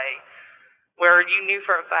Valentine's Day, where you knew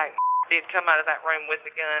for a fact did come out of that room with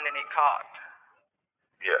the gun and it cocked.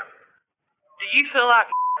 Yeah. Do you feel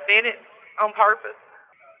like did it on purpose?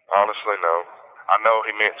 Honestly, no. I know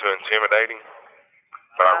he meant to intimidate him,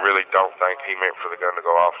 but I really don't think he meant for the gun to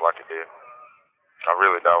go off like it did. I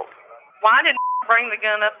really don't. Why didn't bring the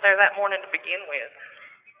gun up there that morning to begin with?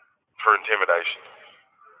 For intimidation.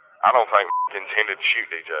 I don't think intended to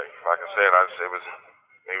shoot DJ. Like I said,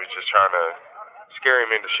 he was just trying to scare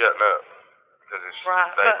him into shutting up. Because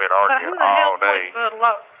they've been arguing all day.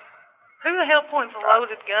 Who the hell points a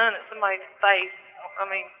loaded gun at somebody's face? I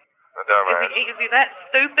mean, a dumbass. Is he that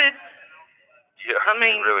stupid? Yeah, I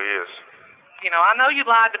mean, he really is. You know, I know you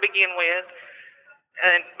lied to begin with,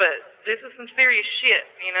 but this is some serious shit,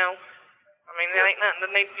 you know. I mean, there ain't nothing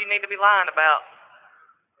that you need to be lying about.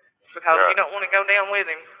 Because you don't want to go down with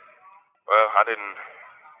him. Well,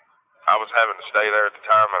 I was having to stay there at the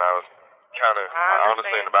time, and I was kind of,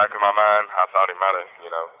 honestly, in the back of my mind, I thought he might have,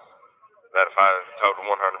 that if I told the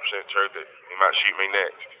 100% truth, that he might shoot me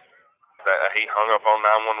next. That he hung up on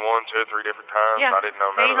 911 2 or 3 different times. Yeah, I didn't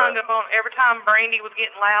know none of that. He hung up on, every time Brandy was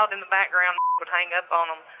getting loud in the background, would hang up on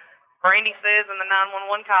him. Brandy says in the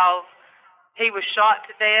 911 calls, he was shot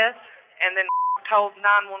to death, and then told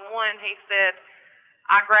 911, he said,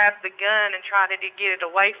 I grabbed the gun and tried to get it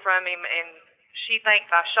away from him, and she thinks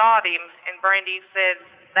I shot him, and Brandy said,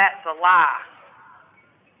 that's a lie.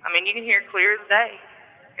 I mean, you can hear it clear as day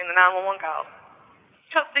in the 911 call.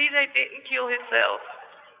 Because DJ didn't kill himself.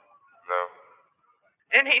 No.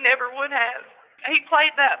 And he never would have. He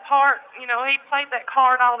played that part, he played that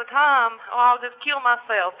card all the time. Oh, I'll just kill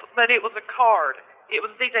myself. But it was a card. It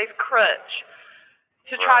was DJ's crutch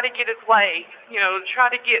to try to get his way, to try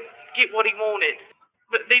to get what he wanted.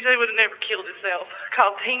 But DJ would have never killed himself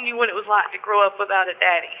because he knew what it was like to grow up without a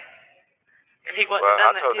daddy. And he wasn't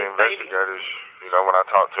done that to his baby. Well, I told the investigators, when I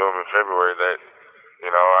talked to them in February that,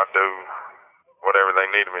 I do whatever they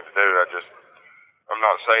needed me to do. I'm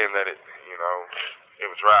not saying that it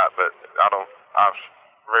was right, but I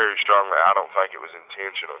very strongly, I don't think it was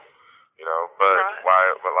intentional, but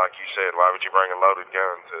but like you said, why would you bring a loaded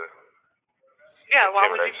gun to why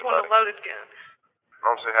would you point a loaded gun? I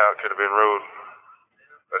don't see how it could have been ruled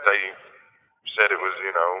that they said it was,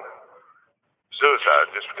 suicide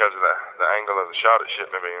just because of the angle of the shot. It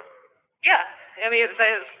shouldn't have been. Yeah, I mean, it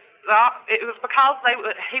was because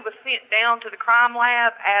he was sent down to the crime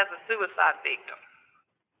lab as a suicide victim.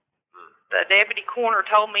 The deputy coroner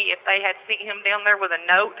told me if they had sent him down there with a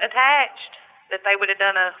note attached, that they would have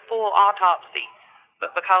done a full autopsy.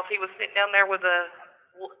 But because he was sent down there with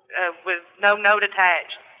no note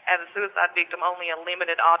attached as a suicide victim, only a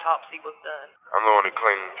limited autopsy was done. I'm the one who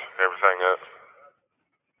cleaned everything up.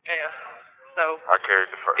 Yeah. So I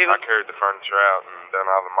carried the furniture out and done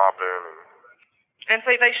all the mopping and And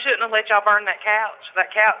see, they shouldn't have let y'all burn that couch.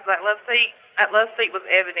 That love seat was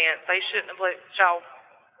evidence. They shouldn't have let y'all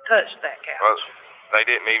touch that couch. Well, they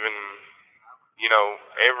didn't even,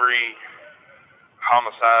 every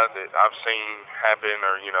homicide that I've seen happen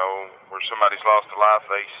or, where somebody's lost a life,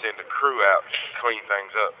 they send a crew out to clean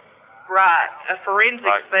things up. Right, a forensic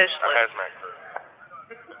specialist. A hazmat crew.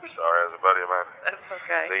 Sorry, as a buddy of mine. That's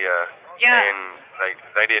okay. And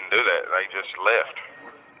they didn't do that. They just left.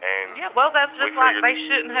 And yeah, well, that's just like they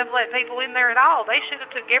shouldn't have let people in there at all. They should have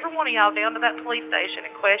took every one of y'all down to that police station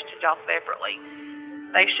and questioned y'all separately.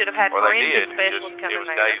 They should have had forensic specialists come in there. It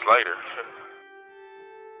was days later.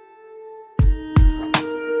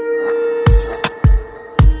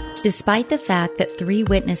 Despite the fact that 3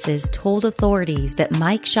 witnesses told authorities that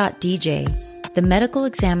Mike shot DJ, the medical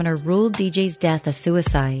examiner ruled DJ's death a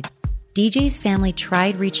suicide. DJ's family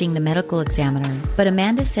tried reaching the medical examiner, but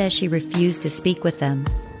Amanda says she refused to speak with them.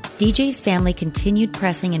 DJ's family continued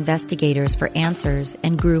pressing investigators for answers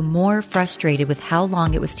and grew more frustrated with how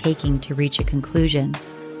long it was taking to reach a conclusion.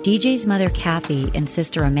 DJ's mother, Kathy, and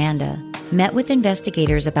sister Amanda met with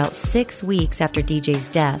investigators about 6 weeks after DJ's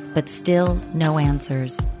death, but still no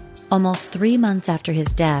answers. Almost 3 months after his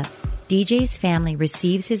death, DJ's family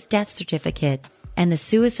receives his death certificate and the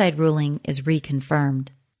suicide ruling is reconfirmed.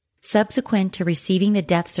 Subsequent to receiving the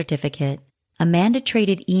death certificate, Amanda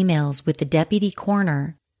traded emails with the deputy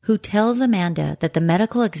coroner, who tells Amanda that the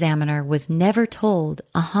medical examiner was never told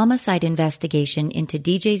a homicide investigation into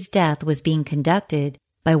DJ's death was being conducted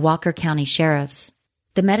by Walker County sheriffs.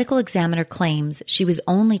 The medical examiner claims she was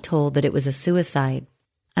only told that it was a suicide.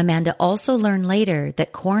 Amanda also learned later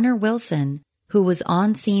that Coroner Wilson, who was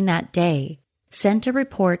on scene that day, sent a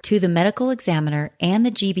report to the medical examiner and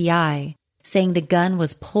the GBI saying the gun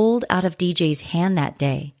was pulled out of DJ's hand that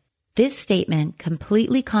day. This statement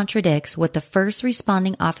completely contradicts what the first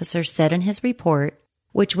responding officer said in his report,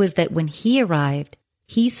 which was that when he arrived,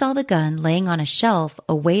 he saw the gun laying on a shelf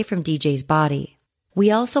away from DJ's body. We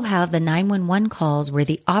also have the 911 calls where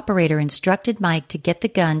the operator instructed Mike to get the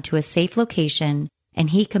gun to a safe location,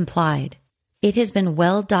 and he complied. It has been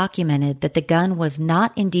well documented that the gun was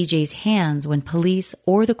not in DJ's hands when police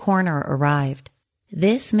or the coroner arrived.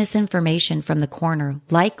 This misinformation from the coroner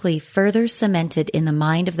likely further cemented in the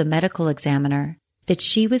mind of the medical examiner that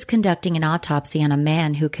she was conducting an autopsy on a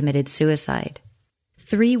man who committed suicide.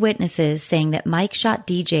 3 witnesses saying that Mike shot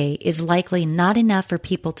DJ is likely not enough for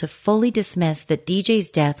people to fully dismiss that DJ's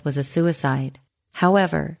death was a suicide.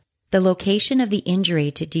 However, the location of the injury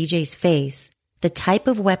to DJ's face, the type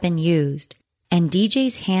of weapon used, and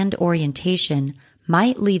DJ's hand orientation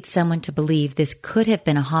might lead someone to believe this could have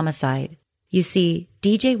been a homicide. You see,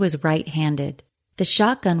 DJ was right-handed. The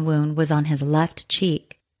shotgun wound was on his left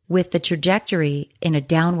cheek, with the trajectory in a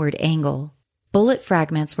downward angle. Bullet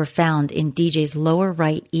fragments were found in DJ's lower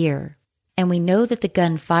right ear, and we know that the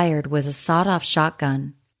gun fired was a sawed-off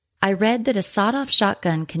shotgun. I read that a sawed-off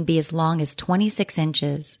shotgun can be as long as 26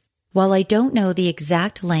 inches. While I don't know the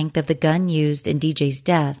exact length of the gun used in DJ's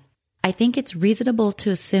death, I think it's reasonable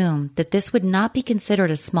to assume that this would not be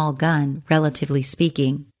considered a small gun, relatively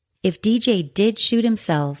speaking. If DJ did shoot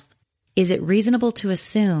himself, is it reasonable to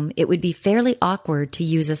assume it would be fairly awkward to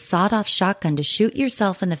use a sawed-off shotgun to shoot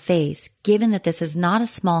yourself in the face, given that this is not a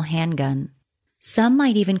small handgun? Some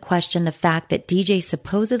might even question the fact that DJ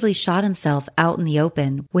supposedly shot himself out in the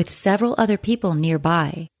open with several other people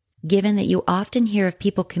nearby, given that you often hear of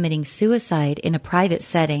people committing suicide in a private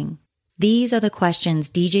setting. These are the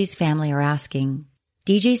questions DJ's family are asking.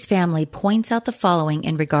 DJ's family points out the following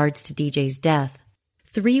in regards to DJ's death.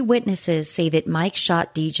 3 witnesses say that Mike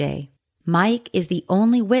shot DJ. Mike is the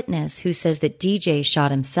only witness who says that DJ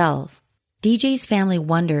shot himself. DJ's family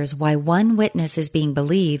wonders why one witness is being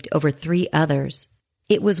believed over 3 others.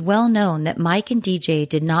 It was well known that Mike and DJ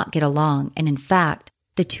did not get along, and in fact,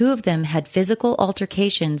 the 2 of them had physical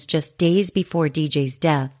altercations just days before DJ's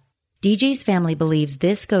death. DJ's family believes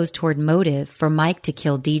this goes toward motive for Mike to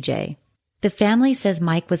kill DJ. The family says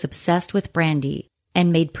Mike was obsessed with Brandy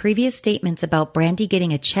and made previous statements about Brandy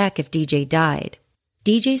getting a check if DJ died.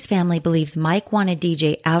 DJ's family believes Mike wanted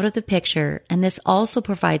DJ out of the picture, and this also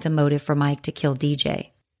provides a motive for Mike to kill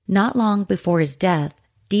DJ. Not long before his death,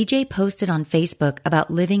 DJ posted on Facebook about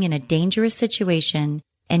living in a dangerous situation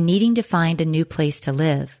and needing to find a new place to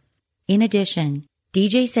live. In addition,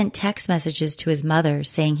 DJ sent text messages to his mother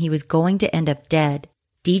saying he was going to end up dead.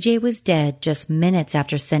 DJ was dead just minutes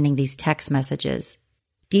after sending these text messages.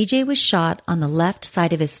 DJ was shot on the left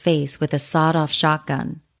side of his face with a sawed-off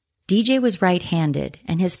shotgun. DJ was right-handed,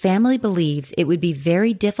 and his family believes it would be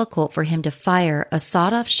very difficult for him to fire a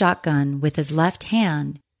sawed-off shotgun with his left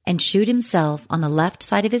hand and shoot himself on the left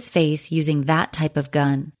side of his face using that type of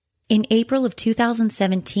gun. In April of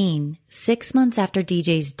 2017, 6 months after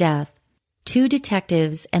DJ's death, 2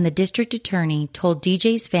 detectives and the district attorney told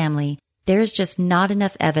DJ's family there's just not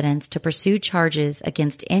enough evidence to pursue charges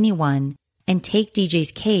against anyone and take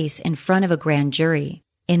DJ's case in front of a grand jury.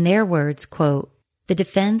 In their words, quote, "The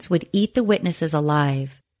defense would eat the witnesses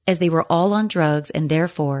alive, as they were all on drugs and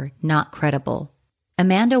therefore not credible."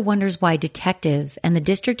 Amanda wonders why detectives and the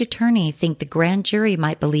district attorney think the grand jury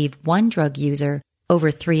might believe one drug user over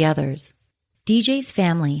 3 others. DJ's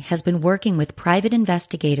family has been working with private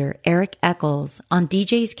investigator Eric Eccles on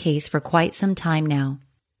DJ's case for quite some time now.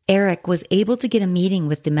 Eric was able to get a meeting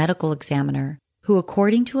with the medical examiner, who,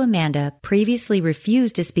 according to Amanda, previously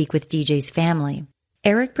refused to speak with DJ's family.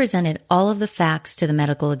 Eric presented all of the facts to the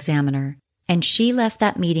medical examiner, and she left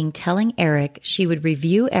that meeting telling Eric she would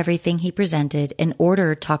review everything he presented and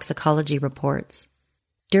order toxicology reports.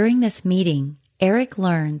 During this meeting, Eric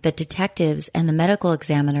learned that detectives and the medical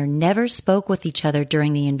examiner never spoke with each other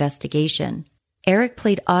during the investigation. Eric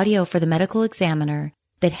played audio for the medical examiner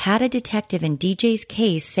that had a detective in DJ's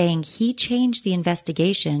case saying he changed the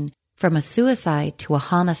investigation from a suicide to a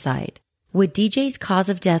homicide. Would DJ's cause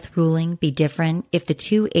of death ruling be different if the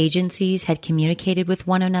 2 agencies had communicated with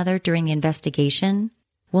one another during the investigation?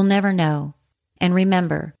 We'll never know. And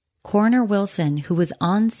remember, Coroner Wilson, who was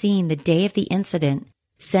on scene the day of the incident,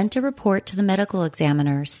 sent a report to the medical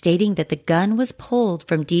examiner stating that the gun was pulled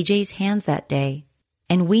from DJ's hands that day.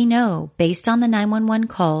 And we know, based on the 911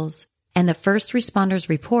 calls and the first responders'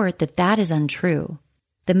 report, that that is untrue.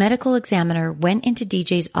 The medical examiner went into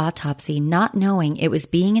DJ's autopsy not knowing it was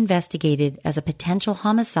being investigated as a potential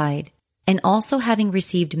homicide and also having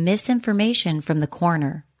received misinformation from the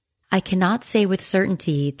coroner. I cannot say with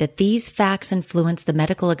certainty that these facts influenced the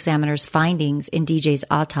medical examiner's findings in DJ's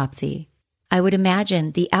autopsy. I would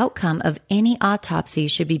imagine the outcome of any autopsy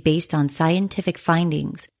should be based on scientific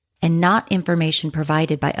findings and not information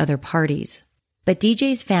provided by other parties. But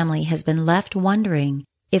DJ's family has been left wondering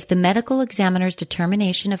if the medical examiner's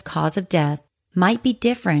determination of cause of death might be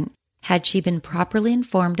different had she been properly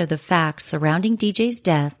informed of the facts surrounding DJ's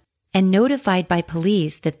death and notified by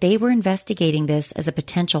police that they were investigating this as a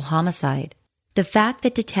potential homicide. The fact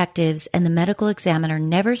that detectives and the medical examiner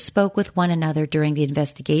never spoke with one another during the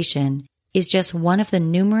investigation is just one of the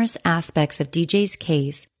numerous aspects of DJ's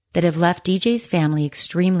case that have left DJ's family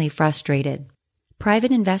extremely frustrated.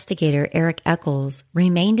 Private investigator Eric Eccles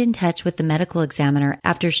remained in touch with the medical examiner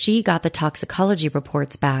after she got the toxicology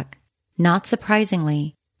reports back. Not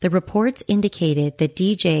surprisingly, the reports indicated that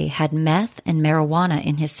DJ had meth and marijuana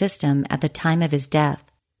in his system at the time of his death.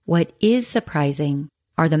 What is surprising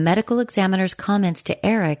are the medical examiner's comments to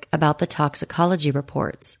Eric about the toxicology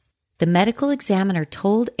reports. The medical examiner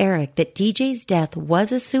told Eric that DJ's death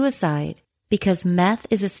was a suicide because meth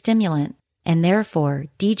is a stimulant and therefore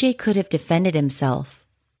DJ could have defended himself.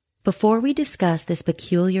 Before we discuss this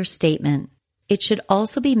peculiar statement, it should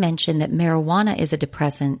also be mentioned that marijuana is a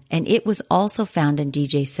depressant and it was also found in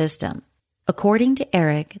DJ's system. According to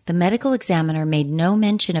Eric, the medical examiner made no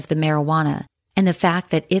mention of the marijuana and the fact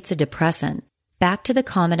that it's a depressant. Back to the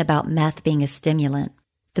comment about meth being a stimulant.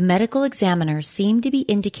 The medical examiner seemed to be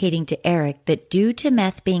indicating to Eric that due to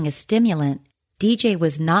meth being a stimulant, DJ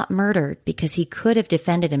was not murdered because he could have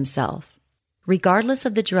defended himself. Regardless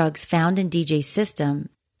of the drugs found in DJ's system,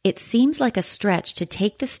 it seems like a stretch to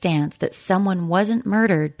take the stance that someone wasn't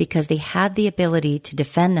murdered because they had the ability to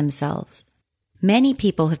defend themselves. Many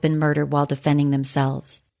people have been murdered while defending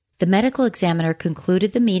themselves. The medical examiner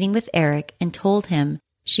concluded the meeting with Eric and told him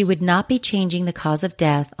she would not be changing the cause of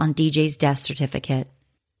death on DJ's death certificate.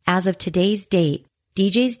 As of today's date,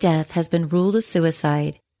 DJ's death has been ruled a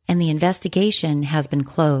suicide and the investigation has been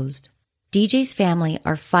closed. DJ's family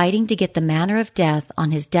are fighting to get the manner of death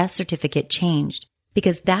on his death certificate changed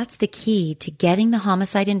because that's the key to getting the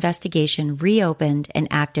homicide investigation reopened and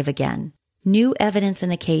active again. New evidence in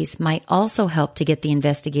the case might also help to get the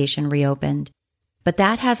investigation reopened, but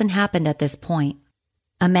that hasn't happened at this point.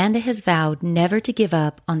 Amanda has vowed never to give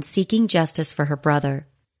up on seeking justice for her brother.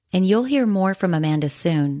 And you'll hear more from Amanda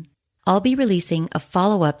soon. I'll be releasing a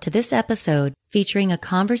follow-up to this episode featuring a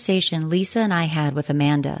conversation Lisa and I had with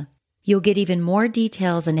Amanda. You'll get even more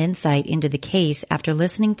details and insight into the case after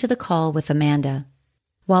listening to the call with Amanda.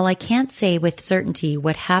 While I can't say with certainty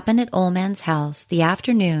what happened at Ullman's house the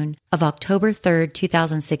afternoon of October 3rd,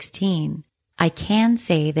 2016, I can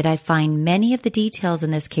say that I find many of the details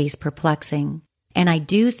in this case perplexing, and I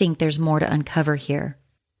do think there's more to uncover here.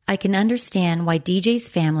 I can understand why DJ's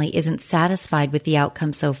family isn't satisfied with the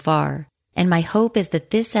outcome so far, and my hope is that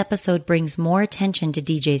this episode brings more attention to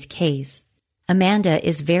DJ's case. Amanda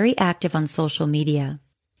is very active on social media.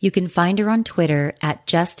 You can find her on Twitter at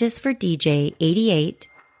JusticeForDJ88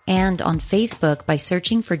 and on Facebook by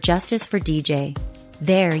searching for Justice for DJ.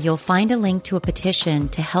 There, you'll find a link to a petition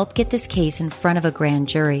to help get this case in front of a grand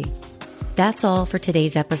jury. That's all for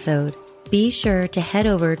today's episode. Be sure to head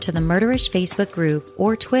over to the Murderish Facebook group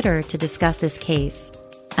or Twitter to discuss this case.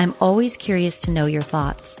 I'm always curious to know your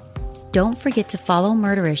thoughts. Don't forget to follow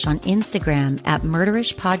Murderish on Instagram at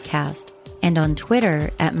Murderish Podcast and on Twitter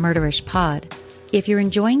at Murderish Pod. If you're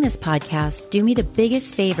enjoying this podcast, do me the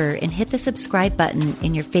biggest favor and hit the subscribe button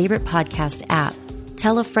in your favorite podcast app.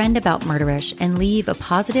 Tell a friend about Murderish and leave a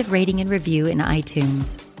positive rating and review in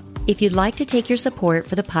iTunes. If you'd like to take your support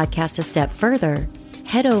for the podcast a step further,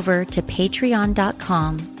 head over to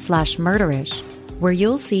patreon.com/murderish, where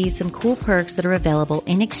you'll see some cool perks that are available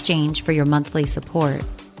in exchange for your monthly support.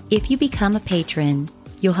 If you become a patron,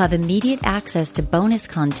 you'll have immediate access to bonus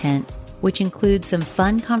content, which includes some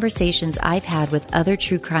fun conversations I've had with other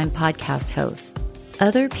true crime podcast hosts.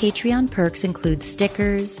 Other Patreon perks include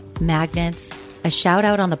stickers, magnets, a shout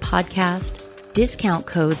out on the podcast, discount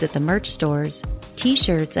codes at the merch stores,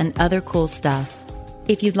 t-shirts, and other cool stuff.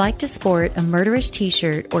 If you'd like to sport a Murderish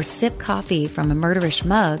t-shirt or sip coffee from a Murderish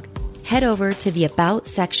mug, head over to the About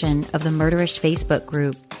section of the Murderish Facebook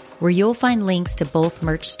group, where you'll find links to both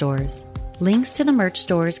merch stores. Links to the merch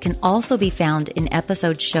stores can also be found in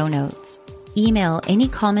episode show notes. Email any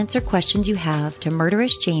comments or questions you have to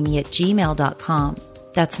murderishjamie@gmail.com.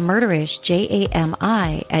 That's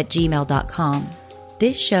murderishjami@gmail.com.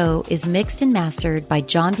 This show is mixed and mastered by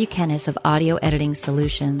John Buchanan of Audio Editing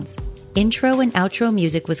Solutions. Intro and outro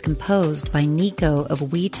music was composed by Nico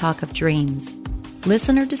of We Talk of Dreams.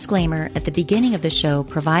 Listener disclaimer at the beginning of the show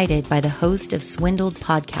provided by the host of Swindled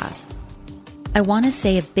Podcast. I want to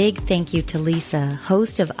say a big thank you to Lisa,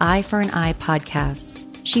 host of Eye for an Eye podcast.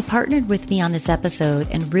 She partnered with me on this episode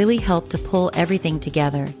and really helped to pull everything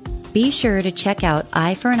together. Be sure to check out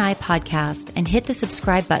Eye for an Eye podcast and hit the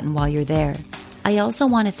subscribe button while you're there. I also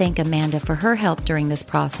want to thank Amanda for her help during this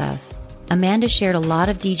process. Amanda shared a lot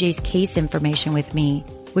of DJ's case information with me,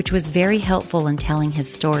 which was very helpful in telling his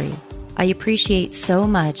story. I appreciate so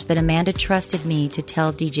much that Amanda trusted me to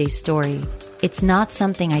tell DJ's story. It's not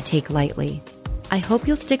something I take lightly. I hope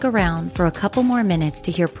you'll stick around for a couple more minutes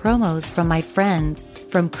to hear promos from my friends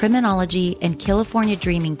from Criminology and California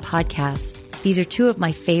Dreaming podcasts. These are two of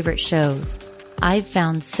my favorite shows. I've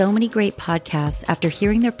found so many great podcasts after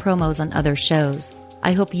hearing their promos on other shows.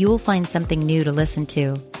 I hope you will find something new to listen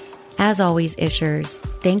to. As always, Ishers,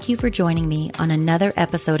 thank you for joining me on another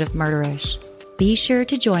episode of Murderish. Be sure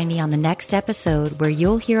to join me on the next episode where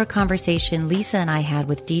you'll hear a conversation Lisa and I had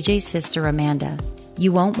with DJ's sister Amanda.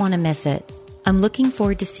 You won't want to miss it. I'm looking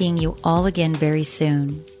forward to seeing you all again very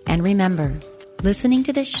soon. And remember, listening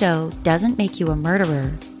to this show doesn't make you a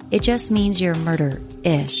murderer. It just means you're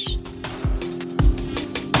murder-ish.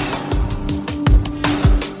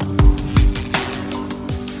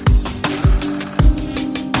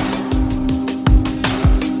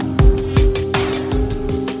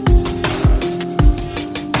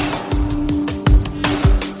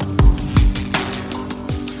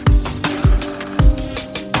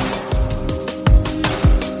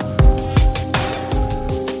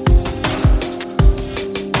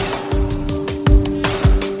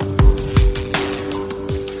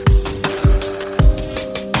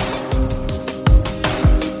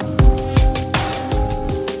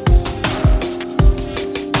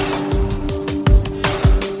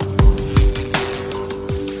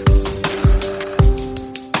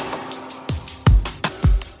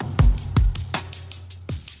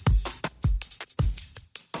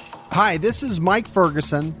 Hi, this is Mike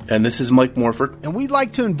Ferguson. And this is Mike Morford. And we'd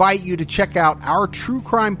like to invite you to check out our true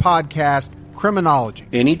crime podcast, Criminology.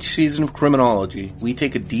 In each season of Criminology, we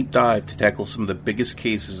take a deep dive to tackle some of the biggest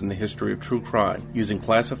cases in the history of true crime, using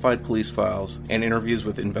classified police files and interviews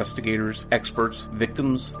with investigators, experts,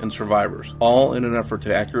 victims, and survivors, all in an effort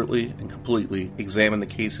to accurately and completely examine the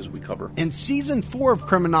cases we cover. And Season 4 of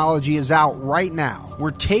Criminology is out right now.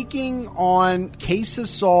 We're taking on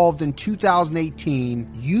cases solved in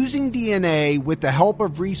 2018 using DNA with the help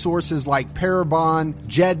of resources like Parabon,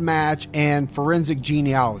 GEDmatch, and Forensic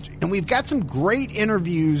Genealogy. And we've got some great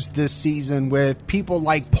interviews this season with people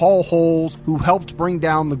like Paul Holes, who helped bring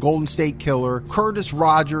down the Golden State Killer, Curtis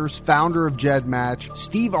Rogers, founder of GEDmatch,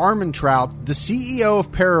 Steve Armentrout, the CEO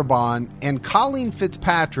of Parabon, and Colleen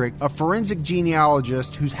Fitzpatrick, a forensic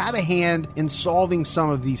genealogist who's had a hand in solving some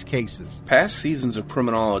of these cases. Past seasons of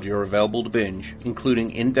Criminology are available to binge,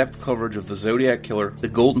 including in-depth coverage of the Zodiac Killer, the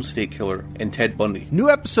Golden State Killer, and Ted Bundy. New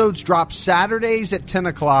episodes drop Saturdays at 10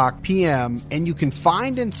 o'clock p.m., and you can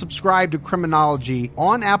find and subscribe to Criminology Criminology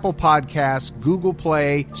on Apple Podcasts, Google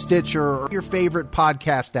Play, Stitcher, or your favorite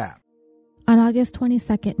podcast app. On August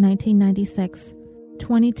 22nd, 1996,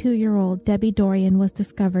 22-year-old Debbie Dorian was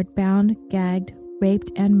discovered bound, gagged, raped,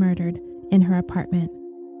 and murdered in her apartment.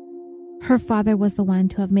 Her father was the one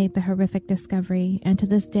to have made the horrific discovery, and to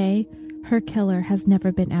this day, her killer has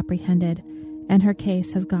never been apprehended, and her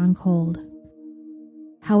case has gone cold.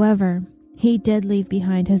 However, he did leave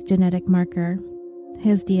behind his genetic marker,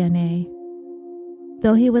 his DNA.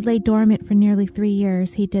 Though he would lay dormant for nearly 3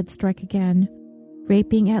 years, he did strike again,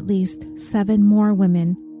 raping at least 7 more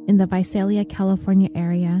women in the Visalia, California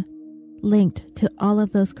area, linked to all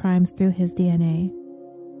of those crimes through his DNA.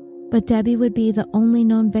 But Debbie would be the only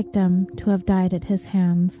known victim to have died at his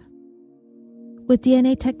hands. With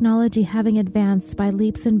DNA technology having advanced by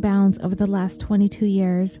leaps and bounds over the last 22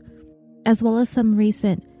 years, as well as some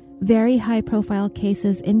recent, very high-profile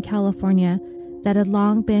cases in California that had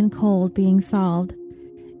long been cold being solved,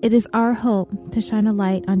 it is our hope to shine a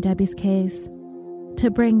light on Debbie's case, to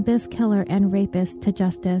bring this killer and rapist to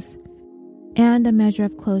justice, and a measure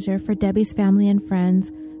of closure for Debbie's family and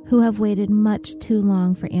friends who have waited much too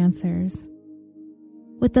long for answers.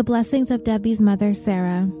 With the blessings of Debbie's mother,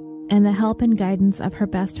 Sarah, and the help and guidance of her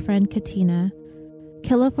best friend, Katina,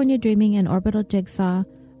 California Dreaming and Orbital Jigsaw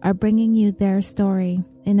are bringing you their story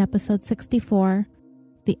in episode 64,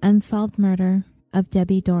 The Unsolved Murder of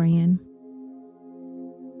Debbie Dorian.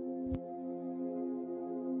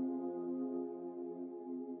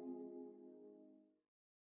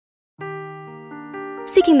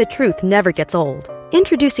 Seeking the truth never gets old.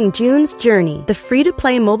 Introducing June's Journey, the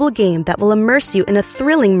free-to-play mobile game that will immerse you in a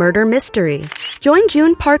thrilling murder mystery. Join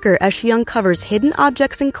June Parker as she uncovers hidden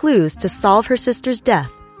objects and clues to solve her sister's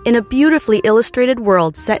death in a beautifully illustrated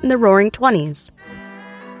world set in the Roaring '20s.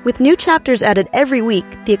 With new chapters added every week,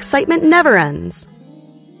 the excitement never ends.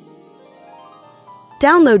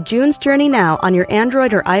 Download June's Journey now on your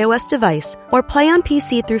Android or iOS device, or play on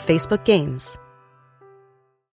PC through Facebook Games.